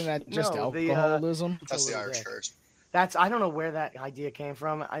 Isn't that just No, the, alcoholism? It's a That's the little Irish dick. curse. I don't know where that idea came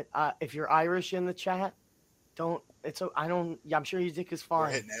from. If you're Irish in the chat, I'm sure your dick is We're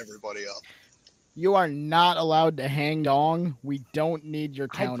fine. hitting everybody up. You are not allowed to hang dong. We don't need your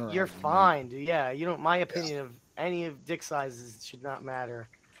counter. You're argument. fine, dude. Yeah, you don't. My opinion of any of dick sizes should not matter.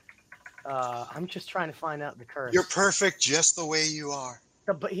 I'm just trying to find out the curse. You're perfect just the way you are.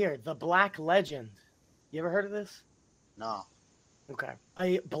 But here, the Black Legend. You ever heard of this? No. Okay.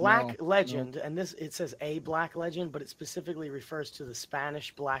 A black No, legend, and it says a black legend, but it specifically refers to the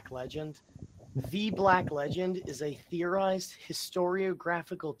Spanish Black Legend. The Black Legend is a theorized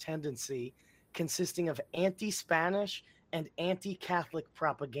historiographical tendency consisting of anti-Spanish and anti-Catholic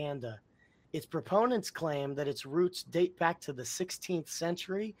propaganda. Its proponents claim that its roots date back to the 16th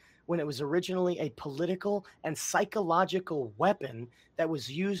century, when it was originally a political and psychological weapon that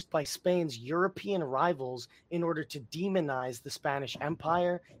was used by Spain's European rivals in order to demonize the Spanish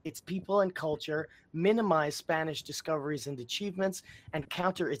Empire, its people and culture, minimize Spanish discoveries and achievements, and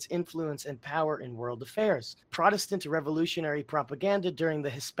counter its influence and power in world affairs. Protestant revolutionary propaganda during the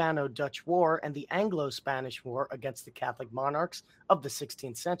Hispano-Dutch War and the Anglo-Spanish War against the Catholic monarchs of the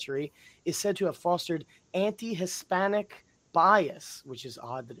 16th century is said to have fostered anti-Hispanic bias, which is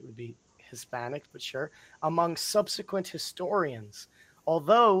odd that it would be Hispanic, but sure, among subsequent historians.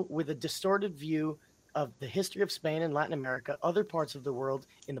 Although with a distorted view of the history of Spain and Latin America, other parts of the world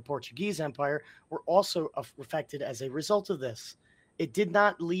in the Portuguese Empire were also affected as a result of this. It did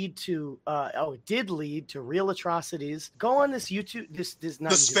not lead to, it did lead to real atrocities. Go on this YouTube, this not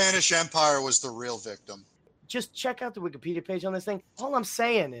The YouTube. Spanish Empire was the real victim. Just check out the Wikipedia page on this thing. All I'm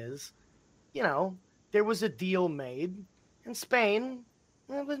saying is, there was a deal made, and Spain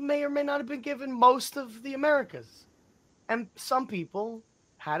may or may not have been given most of the Americas. And some people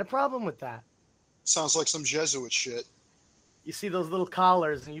had a problem with that. Sounds like some Jesuit shit. You see those little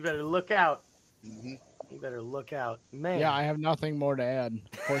collars, and you better look out. Mm-hmm. You better look out. Man. Yeah, I have nothing more to add.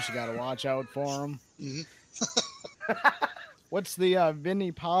 Of course, you got to watch out for them. Mm-hmm. What's the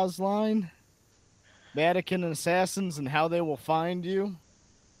Vinny Paz line? Vatican assassins and how they will find you.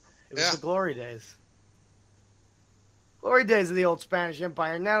 It was Yeah. the glory days. Glory days of the old Spanish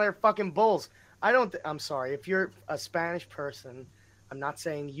Empire. Now they're fucking bulls. I'm sorry. If you're a Spanish person, I'm not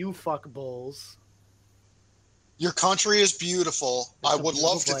saying you fuck bulls. Your country is beautiful. It's I a would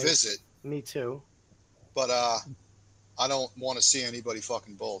love beautiful to place. visit, Me too. but I don't want to see anybody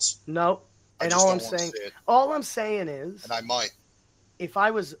fucking bulls. Nope. I And just all don't I'm want to saying, see it. all I'm saying is, And I might. if I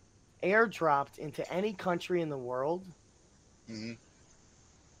was airdropped into any country in the world, Mm-hmm.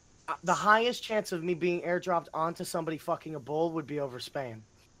 the highest chance of me being airdropped onto somebody fucking a bull would be over Spain.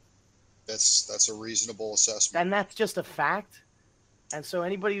 That's a reasonable assessment. And that's just a fact. And so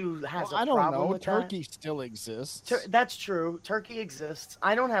anybody who has I a don't problem know. with Turkey still exists. that's true. Turkey exists.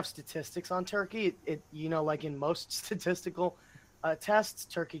 I don't have statistics on Turkey. It like in most statistical tests,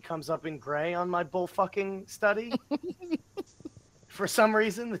 Turkey comes up in gray on my bull fucking study. For some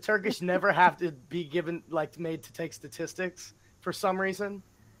reason, the Turkish never have to be made to take statistics for some reason,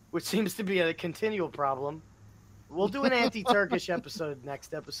 which seems to be a continual problem. We'll do an anti-Turkish episode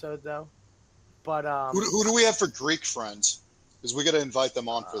next episode, though. But Who do we have for Greek friends? Because we got to invite them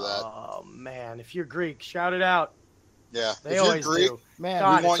on for that. oh man, if you're Greek, shout it out. Yeah, They if you're always Greek, do. Man,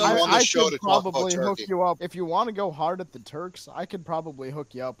 God, we want you it's on I the show could to talk about probably hook Turkey. you up. If you want to go hard at the Turks, I could probably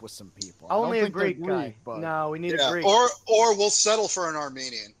hook you up with some people. I don't Only a think they're Greek guy. but No, we need a Yeah, Greek. or we'll settle for an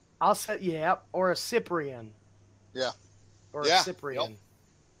Armenian. I'll say, or a Cyprian. Yeah. Or Yeah, a Cyprian. yep.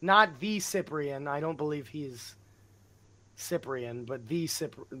 Not the Cyprian. I don't believe he's Cyprian, but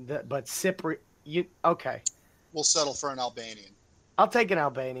Cyprian. Okay. We'll settle for an Albanian. I'll take an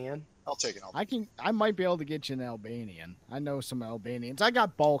Albanian. I'll take an Albanian. I might be able to get you an Albanian. I know some Albanians. I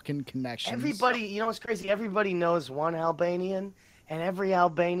got Balkan connections. Everybody, what's crazy? Everybody knows one Albanian, and every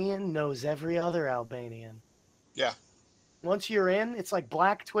Albanian knows every other Albanian. Yeah. Once you're in, it's like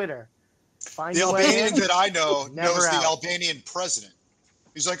Black Twitter. Find The your way Albanian in. that I know Never knows out. the Albanian president.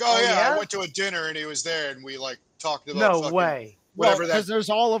 He's like, Oh, yeah? I went to a dinner and he was there and we talked about No fucking way. whatever because that. there's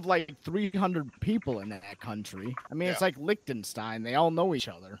all of 300 people in that country. I mean, it's Yeah. like Liechtenstein. They all know each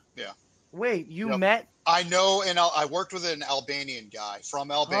other. Wait, you Yep. met? I know, and I worked with an Albanian guy from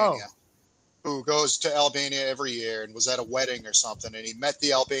Albania. who goes to Albania every year and was at a wedding or something, and he met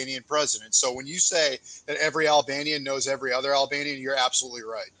the Albanian president. So when you say that every Albanian knows every other Albanian, you're absolutely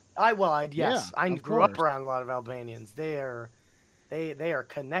right. Yes, Yeah, I of grew up course. around a lot of Albanians. They are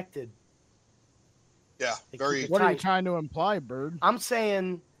connected. Yeah, They very. keep it What are you tight. trying to imply, Bird? I'm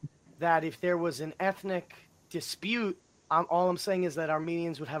saying that if there was an ethnic dispute, all I'm saying is that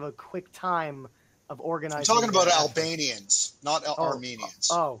Armenians would have a quick time of I'm organizing. talking about their efforts. Albanians, not Armenians.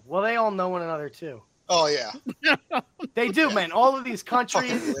 Oh, well, they all know one another too. Oh yeah, They do, man. All of these fucking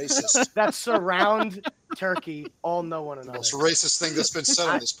countries racist. that surround Turkey all know one another. Most racist thing that's been said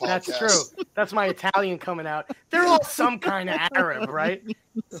on this podcast. That's true. That's my Italian coming out. They're all some kind of Arab, right?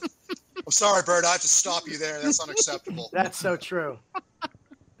 I'm sorry, Bird. I have to stop you there. That's unacceptable. That's so true.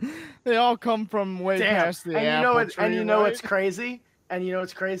 They all come from way Damn. past the And apple tree, and you know right? what's crazy? And you know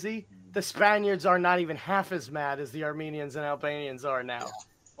what's crazy? The Spaniards are not even half as mad as the Armenians and Albanians are now.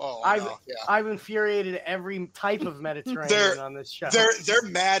 Oh, I've no, yeah. I've infuriated every type of Mediterranean on this show. They're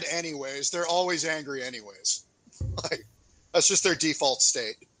mad anyways. They're always angry anyways. Like that's just their default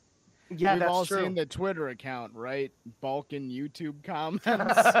state. Yeah, We've that's all true. seen the Twitter account, right? Balkan YouTube comments.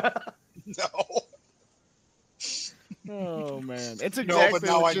 No. Oh man, it's No, exactly but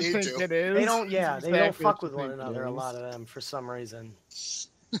now what I you need think to. it is. They don't. Yeah, It's they don't exactly fuck what with you one think it another. A is. lot of them, for some reason,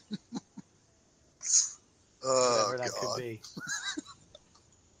 Oh whatever that God. could be.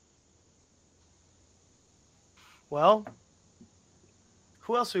 Well,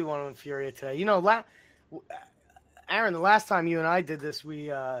 who else do we want to infuriate today? You know, Aaron, the last time you and I did this, we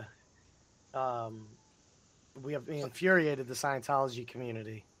have infuriated the Scientology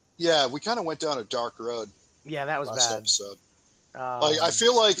community. Yeah, we kind of went down a dark road Yeah, that was last bad. episode. Like I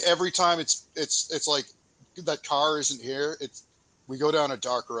feel like every time it's like that car isn't here, we go down a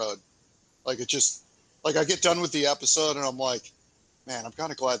dark road. Like it just like I get done with the episode and I'm like, man, I'm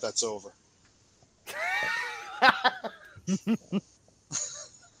kind of glad that's over.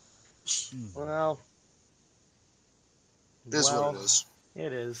 Well, It is what it is.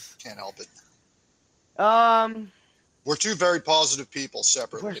 It is. Can't help it. We're two very positive people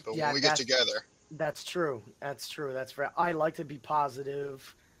separately, We're- but yeah, when we get together, That's true. That's true. That's fair. I like to be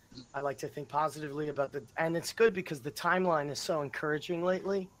positive. I like to think positively about and it's good because the timeline is so encouraging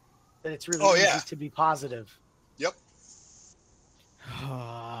lately that it's really easy to be positive. yep.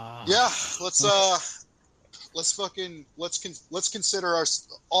 Ah. Yeah, let's consider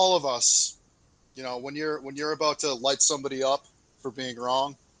all of us. You know, when you're about to light somebody up for being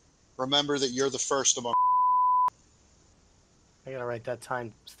wrong, remember that you're the first among. I gotta write that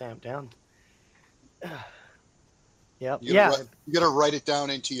time stamp down. Yep. You Yeah. gotta write it down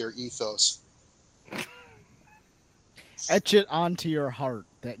into your ethos. Etch it onto your heart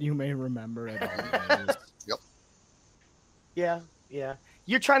that you may remember it always. Yeah. Yeah.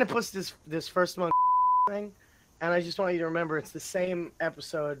 You're trying to push this first among thing, and I just want you to remember it's the same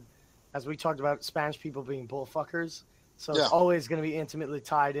episode as we talked about Spanish people being bullfuckers. So Yeah. it's always going to be intimately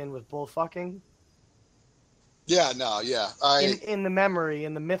tied in with bullfucking. Yeah, no, yeah. In the memory,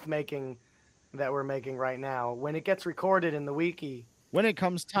 in the myth making that we're making right now, when it gets recorded in the wiki, When it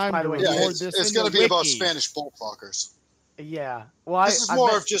comes time By to the way, record Yeah, this, it's in going to the be about wiki. Spanish bullfuckers. yeah. Well, This is I more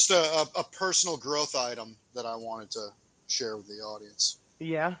bet- of just a personal growth item that I wanted to share with the audience.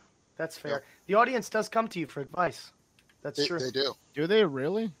 Yeah, that's fair. Yep. The audience does come to you for advice. That's true. They do. Do they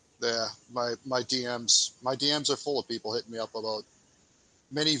really? Yeah, my DMs are full of people hitting me up about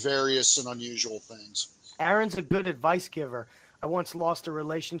many various and unusual things. Aaron's a good advice giver. I once lost a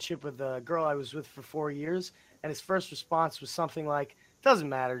relationship with a girl I was with for 4 years, and his first response was something like, "Doesn't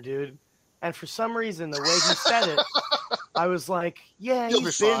matter, dude." And for some reason, the way he said it, I was like, "Yeah, You'll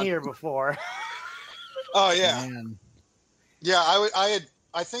he's be been fine." here before." Oh yeah, Man, yeah.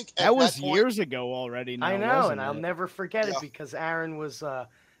 I think at that was point, years ago already. Now, I know, wasn't and I'll it? never forget Yeah. it because Aaron was a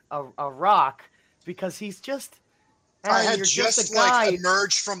rock. Because he's just, I Aaron, had you're just a guy, like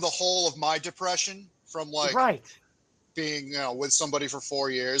emerged from the hole of my depression from like right? being with somebody for 4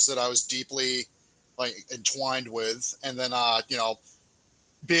 years that I was deeply like entwined with, and then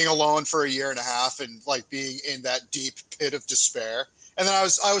being alone for a year and a half and like being in that deep pit of despair. And then I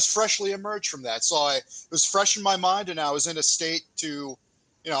was freshly emerged from that. So it was fresh in my mind, and I was in a state to,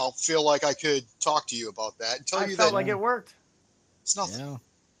 feel like I could talk to you about that and tell I you felt that like it worked. it's nothing. Yeah,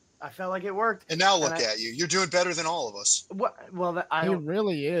 I felt like it worked. And now look And at you. You're doing better than all of us. What? Well, I he don't.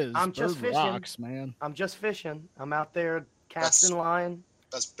 really is. I'm just Bird fishing. rocks, man. I'm just fishing. I'm out there casting line.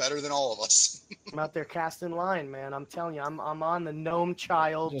 That's better than all of us. I'm out there casting line, man. I'm telling you, I'm on the gnome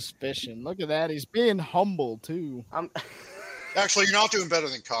child. Just fishing. Look at that. He's being humble too. I'm Actually, you're not doing better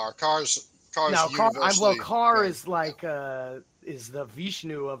than Carr. Carr's no car. universally Carr great. is like the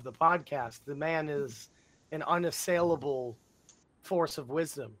Vishnu of the podcast. The man is an unassailable force of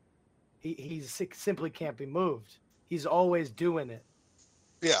wisdom. He simply can't be moved. He's always doing it.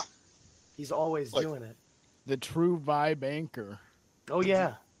 Yeah. He's always doing it. The true vibe anchor. Oh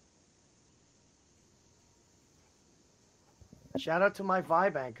yeah. Shout out to my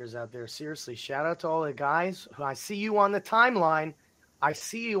vibe anchors out there. Seriously, shout out to all the guys who I see you on the timeline. I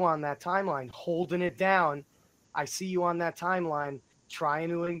see you on that timeline holding it down. I see you on that timeline trying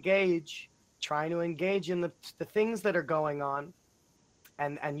to engage in the things that are going on.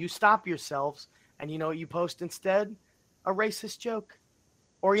 And you stop yourselves, and you know what you post instead? A racist joke.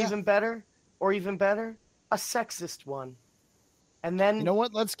 Or even better, a sexist one. And then, you know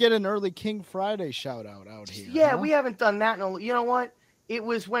what? Let's get an early King Friday shout out here. Yeah, we haven't done that in you know what? It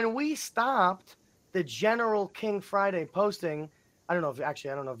was when we stopped the general King Friday posting. I don't know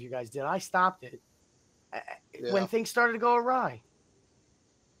if you guys did. I stopped it when things started to go awry.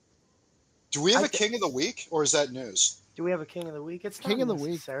 Do we have a King of the Week, or is that news? Do we have a King of the Week? It's King not of the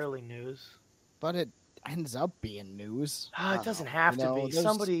Week. necessarily news. But it ends up being news. It doesn't have to be. there's-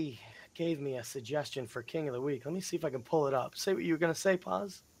 Somebody gave me a suggestion for King of the Week. Let me see if I can pull it up. Say what you were going to say,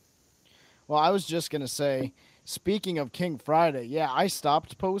 Paz. Well, I was just going to say, speaking of King Friday, yeah, I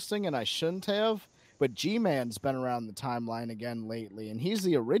stopped posting and I shouldn't have, but G-Man's been around the timeline again lately, and he's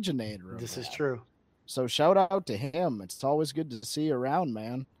the originator of This is that. true. So shout out to him. It's always good to see you around,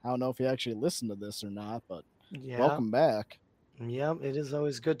 man. I don't know if you actually listen to this or not, but Yeah. welcome back. Yeah, it is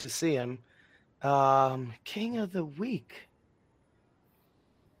always good to see him. King of the Week.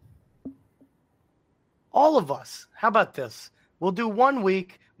 All of us. How about this? We'll do 1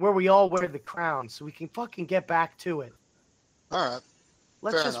 week where we all wear the crown so we can fucking get back to it. All right.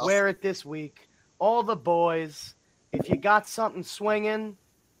 Let's Fair just enough. wear it this week. All the boys. If you got something swinging,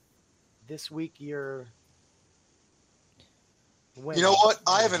 this week you're winning. You know what?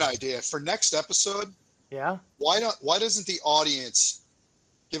 I have an idea for next episode. Yeah? Why doesn't the audience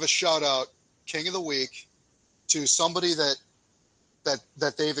give a shout out, King of the Week, to somebody that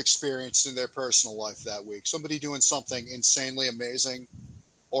they've experienced in their personal life that week? Somebody doing something insanely amazing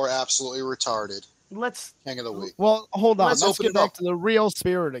or absolutely retarded. Let's King of the Week. Well, hold on. Let's Let's open get it back up. to the real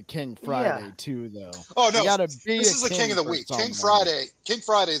spirit of King Friday, Yeah. too, though. Oh You no! gotta be This a is the King of the for Week. King someone. Friday. King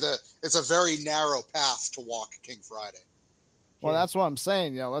Friday. It's a very narrow path to walk King Friday. Well, that's what I'm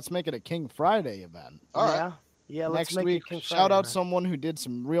saying. Let's make it a King Friday event. All right. yeah. Yeah, let's Next make week, it King shout Friday, out man. someone who did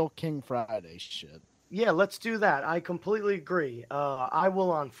some real King Friday shit. Yeah, let's do that. I completely agree. I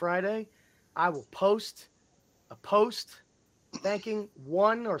will on Friday. I will post a post thanking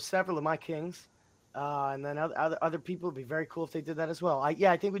one or several of my kings, and then other people would be very cool if they did that as well. I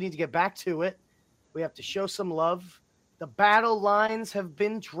think we need to get back to it. We have to show some love. The battle lines have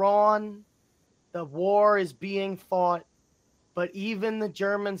been drawn. The war is being fought, but even the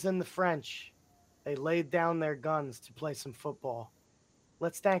Germans and the French, they laid down their guns to play some football.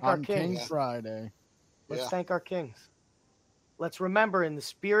 Let's thank our On King kings. Friday. Let's Yeah. thank our kings. Let's remember, in the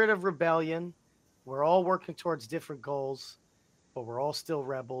spirit of rebellion, we're all working towards different goals, but we're all still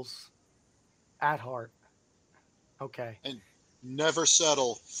rebels at heart. Okay, Never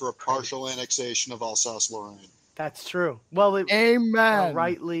settle for a partial annexation of Alsace-Lorraine. that's true. Well, it Amen.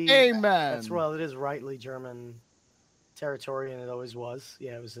 rightly, Amen. that's well, it is rightly German territory, and it always was.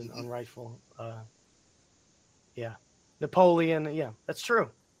 Yeah, it was an unrightful. Yeah, Napoleon. Yeah, that's true.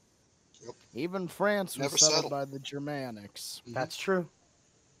 Even France was Never settled settle. by the Germanics. That's true.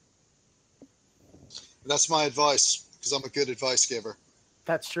 That's my advice, because I'm a good advice giver.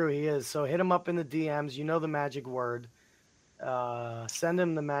 That's true. He is. So hit him up in the DMs. You know the magic word. Send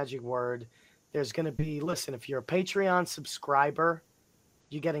him the magic word. There's going to be, listen, if you're a Patreon subscriber,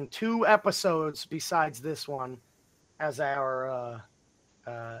 you're getting 2 episodes besides this one as our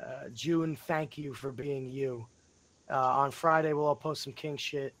June thank you for being you. On Friday, we'll all post some king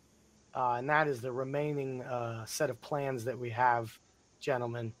shit. And that is the remaining set of plans that we have,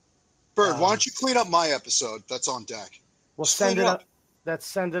 gentlemen. Bird, why don't you clean up my episode that's on deck? We'll Just send clean it it up. Let's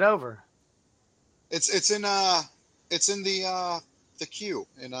send it over. It's in the queue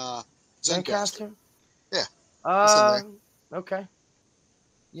in Zencaster. Zencaster? Yeah. It's in Okay.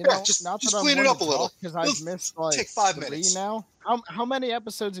 You Yeah, know, just not just that I'm clean it one up to a little. talk, 'cause I've It'll missed like take 5 3 minutes. now. How many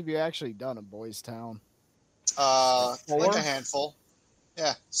episodes have you actually done of Boys Town? Like 4? a handful.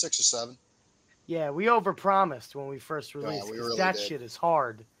 Yeah, 6 or 7. Yeah, we overpromised when we first released. we 'cause really that did. shit is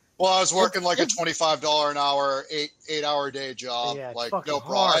hard. Well, I was working like a $25 an hour, 8-hour day job. Yeah, it's like fucking no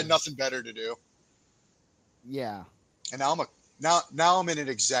problem. I hard. had nothing better to do. Yeah. And now I'm in an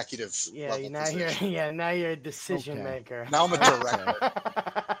executive Yeah, level now position. you're a decision Okay. maker. Now I'm a director.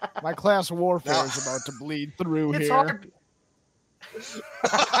 My class warfare Now- is about to bleed through It's here. hard.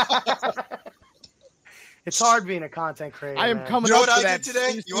 It's hard being a content creator. I am man. coming You know up what to I that did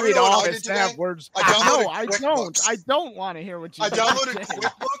today? You wanna C-suite know what I office did to have today? words. I downloaded No, I don't. QuickBooks. I don't want to hear what you I downloaded say.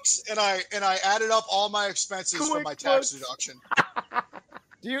 QuickBooks and I added up all my expenses for my tax QuickBooks. deduction.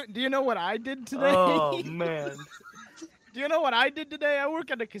 Do you know what I did today? Oh man. Do you know what I did today? I work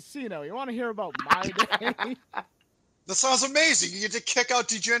at a casino. You want to hear about my day? That sounds amazing. You get to kick out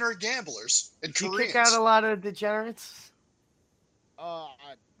degenerate gamblers and You Koreans. kick out a lot of degenerates.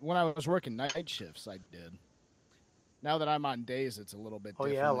 When I was working night shifts, I did. Now that I'm on days, it's a little bit Oh,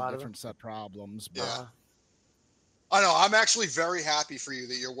 different. yeah, a lot of different set problems. But Yeah. I know. I'm actually very happy for you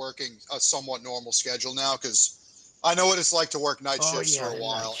that you're working a somewhat normal schedule now, because I know what it's like to work night Oh, shifts yeah, for a night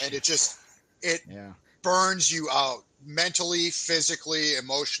while, and it yeah. burns you out mentally, physically,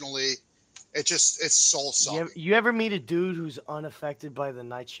 emotionally. It's soul sucking. You ever meet a dude who's unaffected by the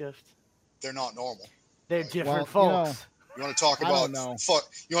night shift? They're not normal. They're Well, different you know, folks. You want to talk I about don't know.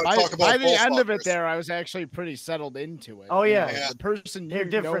 You want to talk about By the end of bullfuckers. it, there, I was actually pretty settled into it. Oh, You yeah. know, Yeah. the person They're you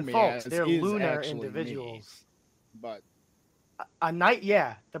different know me folks. as They're is lunar actually me. individuals. But A night,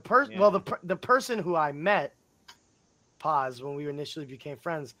 yeah. Yeah. Well, the person who I met, pause, when we initially became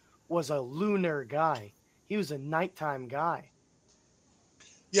friends, was a lunar guy. He was a nighttime guy.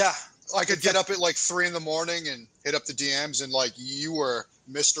 Yeah, I could get up at like 3 a.m. and hit up the DMs, and like you were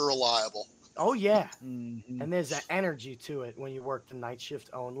Mr. Reliable. Oh yeah, mhm. and there's an energy to it when you work the night shift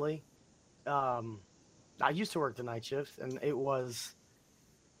only. I used to work the night shift, and it was,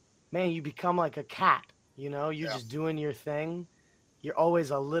 man, you become like a cat. You know, you're Yeah. just doing your thing. You're always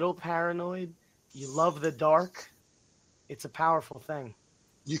a little paranoid. You love the dark. It's a powerful thing.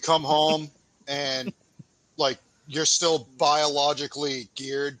 You come home and like you're still biologically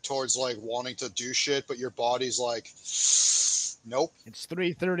geared towards like wanting to do shit, but your body's like, nope. It's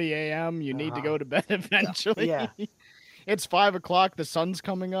 3:30 a.m. You need to Uh-huh. go to bed eventually. Yeah. It's 5 o'clock. The sun's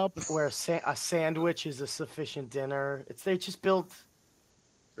coming up. Where a sandwich is a sufficient dinner. They just built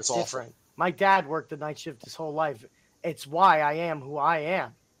It's awful. different. My dad worked the night shift his whole life. It's why I am who I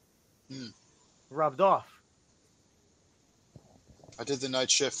am. Mm. Rubbed off. I did the night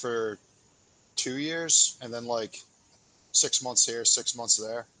shift for 2 years, and then like 6 months here, 6 months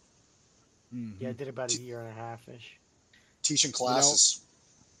there, Mhm. Yeah, I did about a year and a half ish. teaching classes.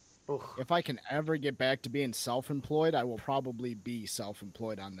 If I can ever get back to being self-employed, I will probably be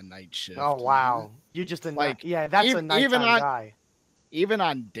self-employed on the night shift. Oh wow, you're just a Like, yeah. That's a even nighttime on- guy. Even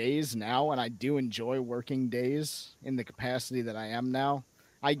on days now, and I do enjoy working days in the capacity that I am now,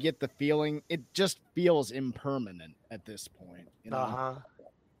 I get the feeling it just feels impermanent at this point. You know? Uh huh.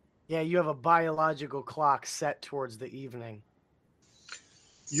 Yeah, you have a biological clock set towards the evening.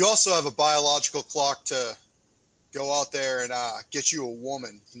 You also have a biological clock to go out there and get you a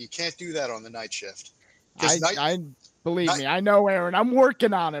woman, and you can't do that on the night shift. 'Cause I believe night- me, I know, Aaron. I'm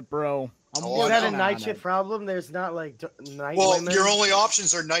working on it, bro. I'm Oh, Is I that a working night on shift it. problem? There's not like night Well, women. your only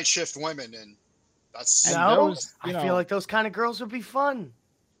options are night shift women, and that's And No, those, I you feel know- like those kind of girls would be fun.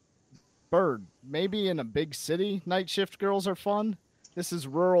 Bird. Maybe in a big city, night shift girls are fun. This is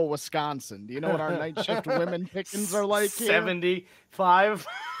rural Wisconsin. Do you know what our night shift women pickings are like here? 75.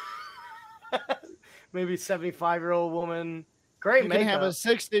 Maybe 75-year-old woman. Great You can have a makeup.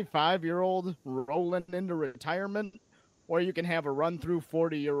 65-year-old rolling into retirement, or you can have a run-through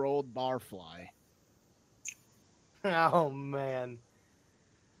 40-year-old barfly. Oh man.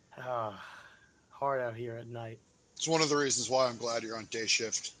 Hard out here at night. it's one of the reasons why I'm glad you're on day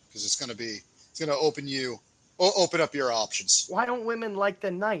shift, because it's gonna open up your options. Why don't women like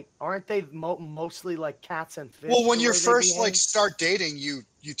the night? Aren't they mostly like cats and fish? Well, when the you way they first like behave? start dating, you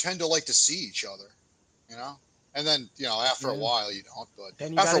tend to like to see each other, you know, and then after a Yeah. while you don't. But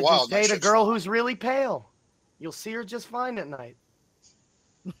then you after gotta a while, just night date a shift's girl fine. who's really pale. You'll see her just fine at night.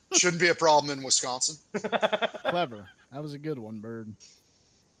 Shouldn't be a problem in Wisconsin. Clever. That was a good one, Bird.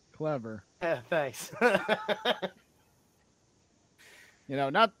 Clever. Yeah, thanks. You know,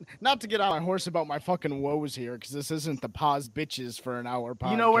 not to get on my horse about my fucking woes here, because this isn't the pause bitches for an hour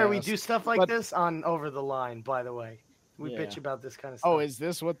podcast. You know where we do stuff like but- this? On Over the Line, by the way. We Yeah. bitch about this kind of stuff. Oh, is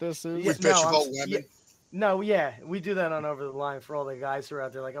this what this is? We bitch about I'm- women. yeah, no, yeah, we do that on Over the Line for all the guys who are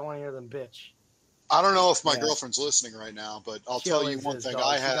out there. Like, I want to hear them bitch. I don't know if my Yeah. girl's listening right now, but I'll She tell you always one is, thing. dog.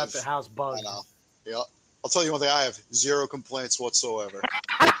 I She got have. the house I bugged. know. Yeah. I'll tell you one thing. I have zero complaints whatsoever.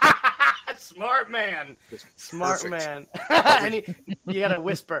 Smart man. Smart Perfect. man. And you gotta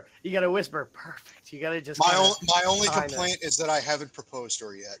whisper. You gotta whisper. Perfect. You gotta just. My only kinda- complaint is that I haven't proposed to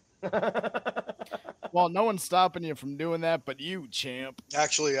her yet. Well, no one's stopping you from doing that, but you, champ.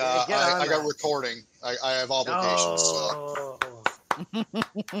 Actually, Yeah, get on I got that. recording. I have obligations. So. Oh.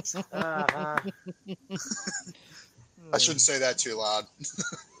 Uh-huh. I shouldn't say that too loud.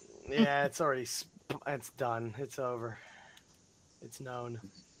 Yeah, it's already it's done. It's over. It's known.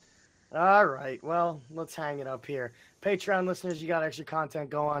 All right. Well, let's hang it up here. Patreon listeners, you got extra content.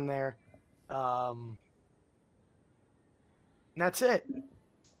 Go on there. And that's it.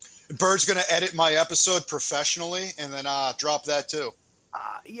 Bird's gonna edit my episode professionally and then drop that too.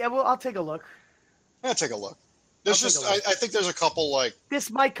 Yeah, well, I'll take a look. Yeah, take a look. There's I think there's a couple like this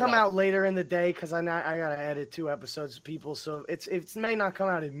might come out later in the day because I gotta edit 2 episodes of people, so it may not come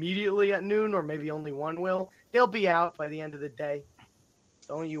out immediately at noon, or maybe only one will. They'll be out by the end of the day.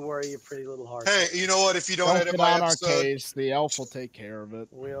 Don't you worry your pretty little heart. Hey, you know what? If you don't edit my episode, our case, the elf will take care of it.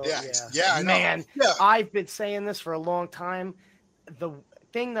 Yeah, I know. Man, yeah. I've been saying this for a long time. The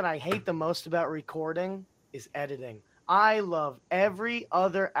thing that I hate the most about recording is editing. I love every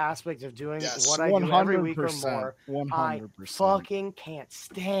other aspect of doing what I do every week or more. 100%. I fucking can't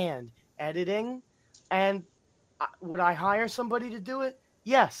stand editing. And would I hire somebody to do it?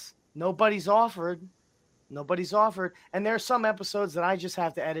 Yes. Nobody's offered. And there are some episodes that I just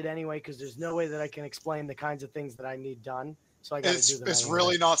have to edit anyway because there's no way that I can explain the kinds of things that I need done. So I got to do them. It's anyway.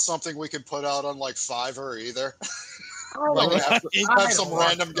 really not something we can put out on like Fiverr either. Like have some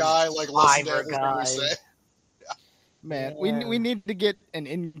random guy like listen to everything we say. Man, we need to get an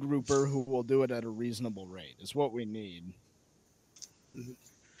in-grouper who will do it at a reasonable rate. Is what we need.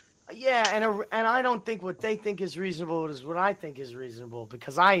 Yeah, and I don't think what they think is reasonable is what I think is reasonable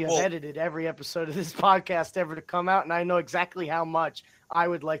because I have edited every episode of this podcast ever to come out, and I know exactly how much I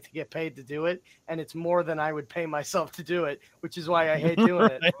would like to get paid to do it, and it's more than I would pay myself to do it, which is why I hate doing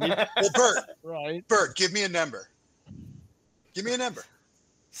it. Well, Bert, give me a number.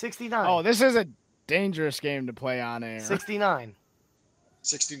 69. Oh, this is a dangerous game to play on air. 69.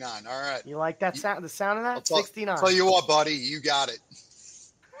 69. All right. You like that sound? The sound of that? 69. Tell you what, buddy, you got it.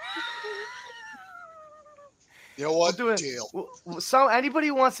 You know what? Deal. So anybody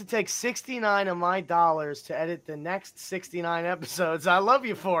who wants to take 69 of my dollars to edit the next 69 episodes, I love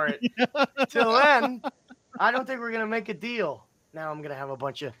you for it. Till then, I don't think we're gonna make a deal. Now I'm gonna have a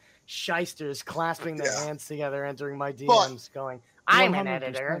bunch of shysters clasping their hands together, entering my DMs, going, "I'm an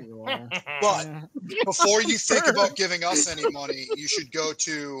editor." But before you think about giving us any money, you should go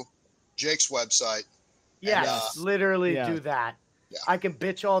to Jake's website. Yes, literally do that. Yeah. I can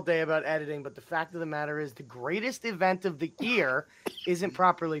bitch all day about editing, but the fact of the matter is the greatest event of the year isn't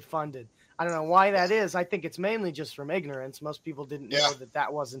properly funded. I don't know why that is. I think it's mainly just from ignorance. Most people didn't know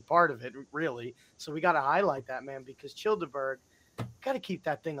that wasn't part of it, really. So we got to highlight that, man, because Childeberg, got to keep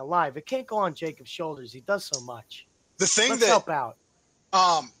that thing alive. It can't go on Jacob's shoulders. He does so much. The thing Let's help out.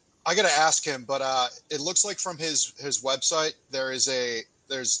 I got to ask him, but it looks like from his website there's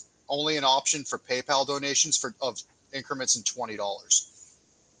only an option for PayPal donations of increments in $20.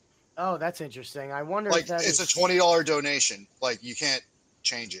 Oh, that's interesting. I wonder like if that it's a $20 donation. Like you can't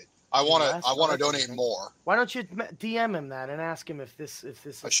change it. I want to donate more. Why don't you DM him that and ask him if this is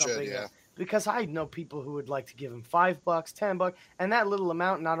something? Yeah. Because I know people who would like to give him $5, $10, and that little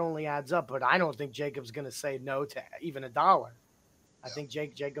amount not only adds up, but I don't think Jacob's going to say no to even $1. I think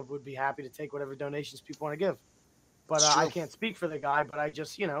Jacob would be happy to take whatever donations people want to give. But I can't speak for the guy, but I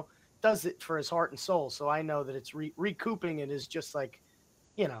just, does it for his heart and soul. So I know that it's recouping it is just like,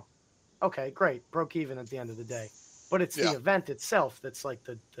 okay, great, broke even at the end of the day. But it's the event itself that's like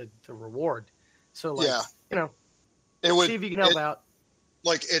the reward. So like, it would, see if you can help out.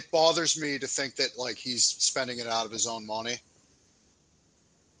 Like it bothers me to think that like he's spending it out of his own money.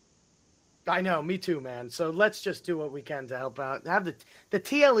 I know, me too, man. So let's just do what we can to help out. Have the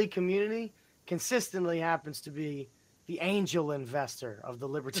TLE community consistently happens to be the angel investor of the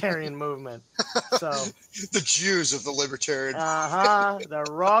libertarian movement. So the Jews of the libertarian. The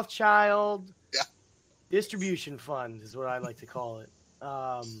Rothschild distribution fund is what I like to call it.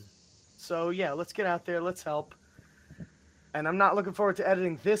 So yeah, let's get out there. Let's help. And I'm not looking forward to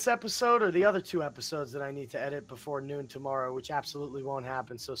editing this episode or the other 2 episodes that I need to edit before noon tomorrow, which absolutely won't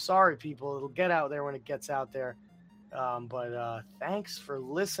happen. So sorry, people. It'll get out there when it gets out there. But thanks for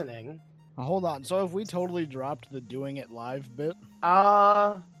listening. Hold on. So have we totally dropped the doing it live bit?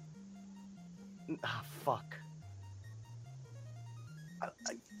 Fuck.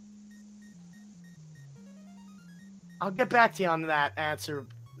 I'll get back to you on that answer,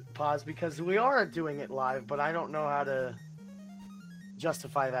 Paz, because we are doing it live, but I don't know how to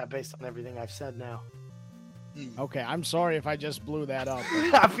justify that based on everything I've said now. Okay, I'm sorry if I just blew that up.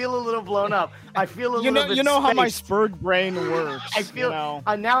 I feel a little blown up. I feel a little bit. You know how my spaced. spurred brain works. I feel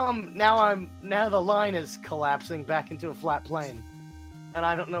now the line is collapsing back into a flat plane, and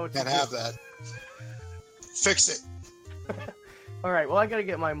I don't know what to do. Can't have that. Fix it. All right. Well, I got to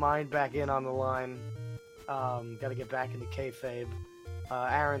get my mind back in on the line. Got to get back into kayfabe.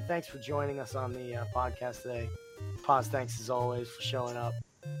 Aaron, thanks for joining us on the podcast today. Paz, thanks as always for showing up.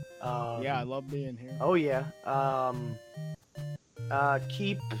 Yeah, I love being here. Oh yeah.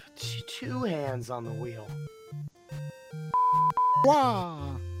 Keep two hands on the wheel.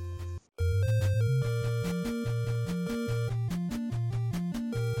 Wow.